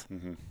death.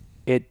 Mm-hmm.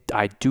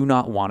 I do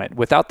not want it.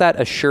 Without that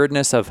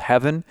assuredness of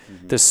heaven,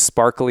 this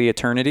sparkly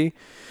eternity,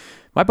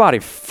 my body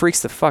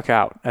freaks the fuck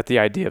out at the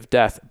idea of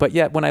death. But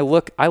yet when I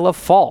love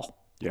fall.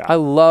 Yeah. I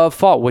love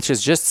fall, which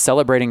is just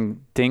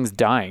celebrating things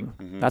dying.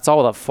 Mm-hmm. That's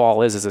all that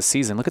fall is a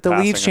season. Look at the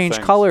leaves change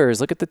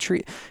colors. Look at the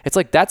tree. It's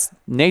like that's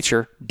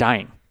nature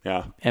dying.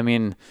 Yeah. I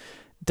mean,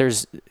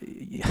 it's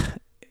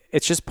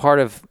just part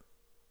of,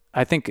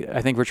 I think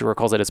Richard Rohr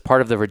calls it, it's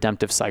part of the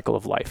redemptive cycle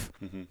of life.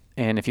 Mm-hmm.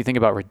 And if you think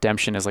about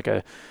redemption as like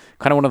a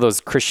kind of one of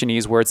those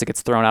Christianese words that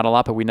gets thrown out a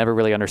lot, but we never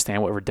really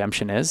understand what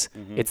redemption is.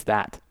 Mm-hmm. It's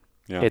that.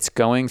 Yeah. It's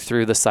going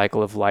through the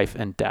cycle of life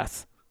and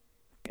death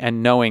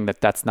and knowing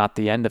that that's not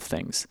the end of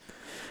things.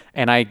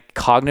 And I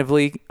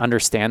cognitively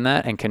understand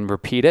that and can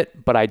repeat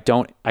it, but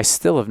I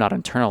still have not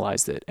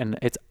internalized it. And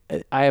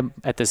I am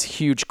at this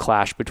huge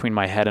clash between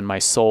my head and my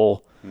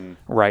soul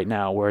right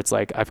now, where it's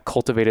like I've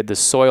cultivated this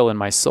soil in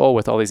my soul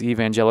with all these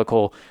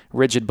evangelical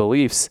rigid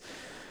beliefs,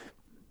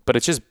 but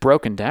it's just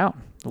broken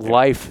down. Yeah.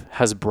 Life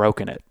has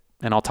broken it.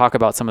 And I'll talk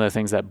about some of the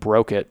things that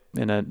broke it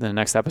in the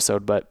next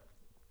episode, but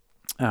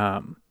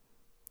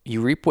you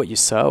reap what you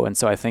sow. And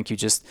so I think you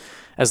just,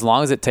 as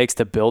long as it takes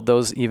to build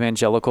those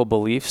evangelical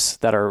beliefs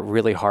that are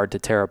really hard to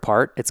tear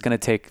apart, it's going to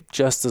take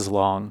just as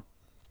long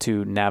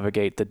to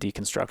navigate the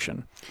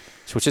deconstruction,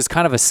 which is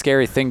kind of a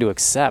scary thing to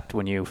accept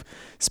when you've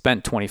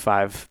spent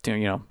 25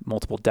 to,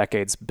 multiple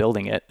decades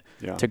building it.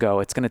 Yeah. To go,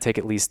 it's going to take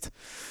at least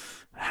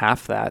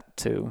half that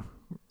to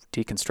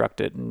deconstruct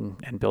it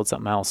and build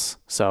something else.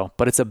 So,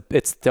 but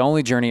it's the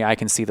only journey I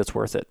can see that's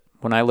worth it.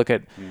 When I look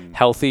at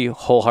healthy,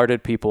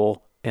 wholehearted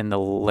people in the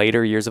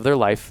later years of their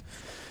life,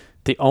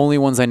 the only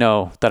ones I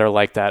know that are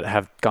like that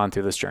have gone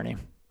through this journey.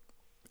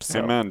 So,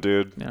 amen,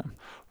 dude. Yeah.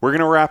 We're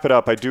going to wrap it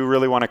up. I do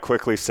really want to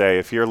quickly say,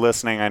 if you're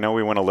listening, I know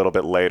we went a little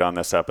bit late on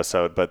this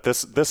episode, but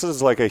this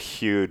is like a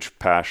huge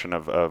passion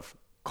of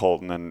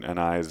Colton and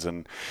I's.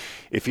 And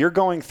if you're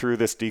going through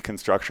this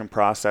deconstruction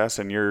process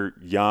and you're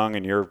young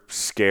and you're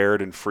scared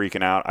and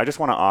freaking out, I just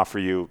want to offer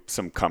you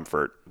some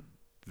comfort.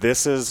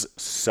 This is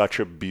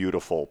such a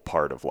beautiful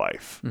part of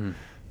life. Mm-hmm.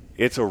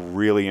 it's a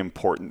really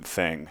important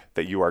thing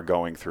that you are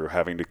going through,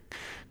 having to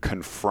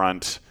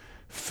confront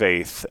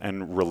faith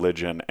and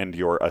religion and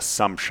your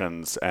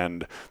assumptions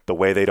and the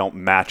way they don't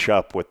match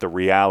up with the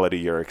reality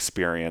you're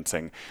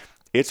experiencing.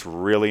 It's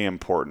really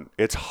important.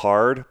 It's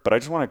hard, but I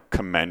just want to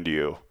commend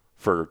you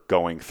for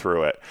going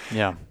through it.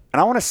 Yeah. And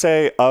I want to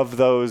say of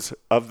those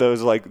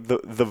like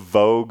the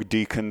Vogue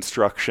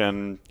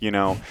deconstruction,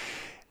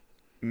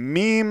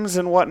 memes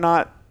and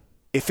whatnot,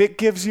 if it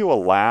gives you a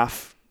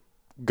laugh,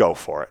 go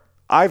for it.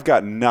 I've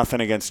got nothing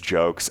against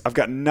jokes. I've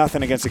got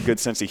nothing against a good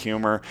sense of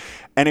humor.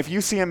 And if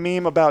you see a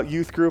meme about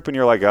youth group and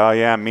you're like, oh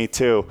yeah, me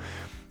too,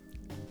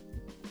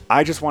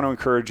 I just want to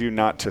encourage you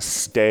not to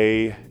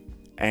stay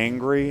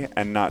angry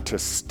and not to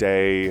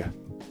stay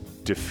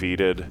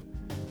defeated.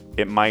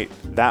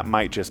 That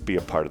might just be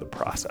a part of the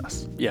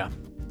process. Yeah.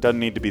 Doesn't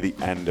need to be the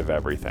end of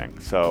everything.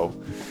 So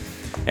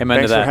amen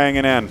thanks to that. for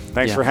hanging in.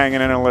 Thanks for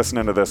hanging in and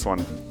listening to this one.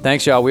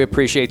 Thanks, y'all. We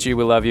appreciate you.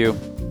 We love you.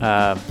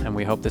 And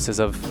we hope this is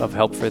of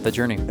help for the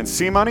journey. And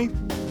C-Money,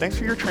 thanks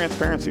for your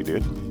transparency,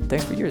 dude.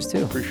 Thanks for yours,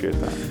 too. Appreciate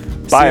that.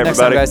 See Bye, you next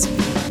everybody. time,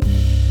 guys.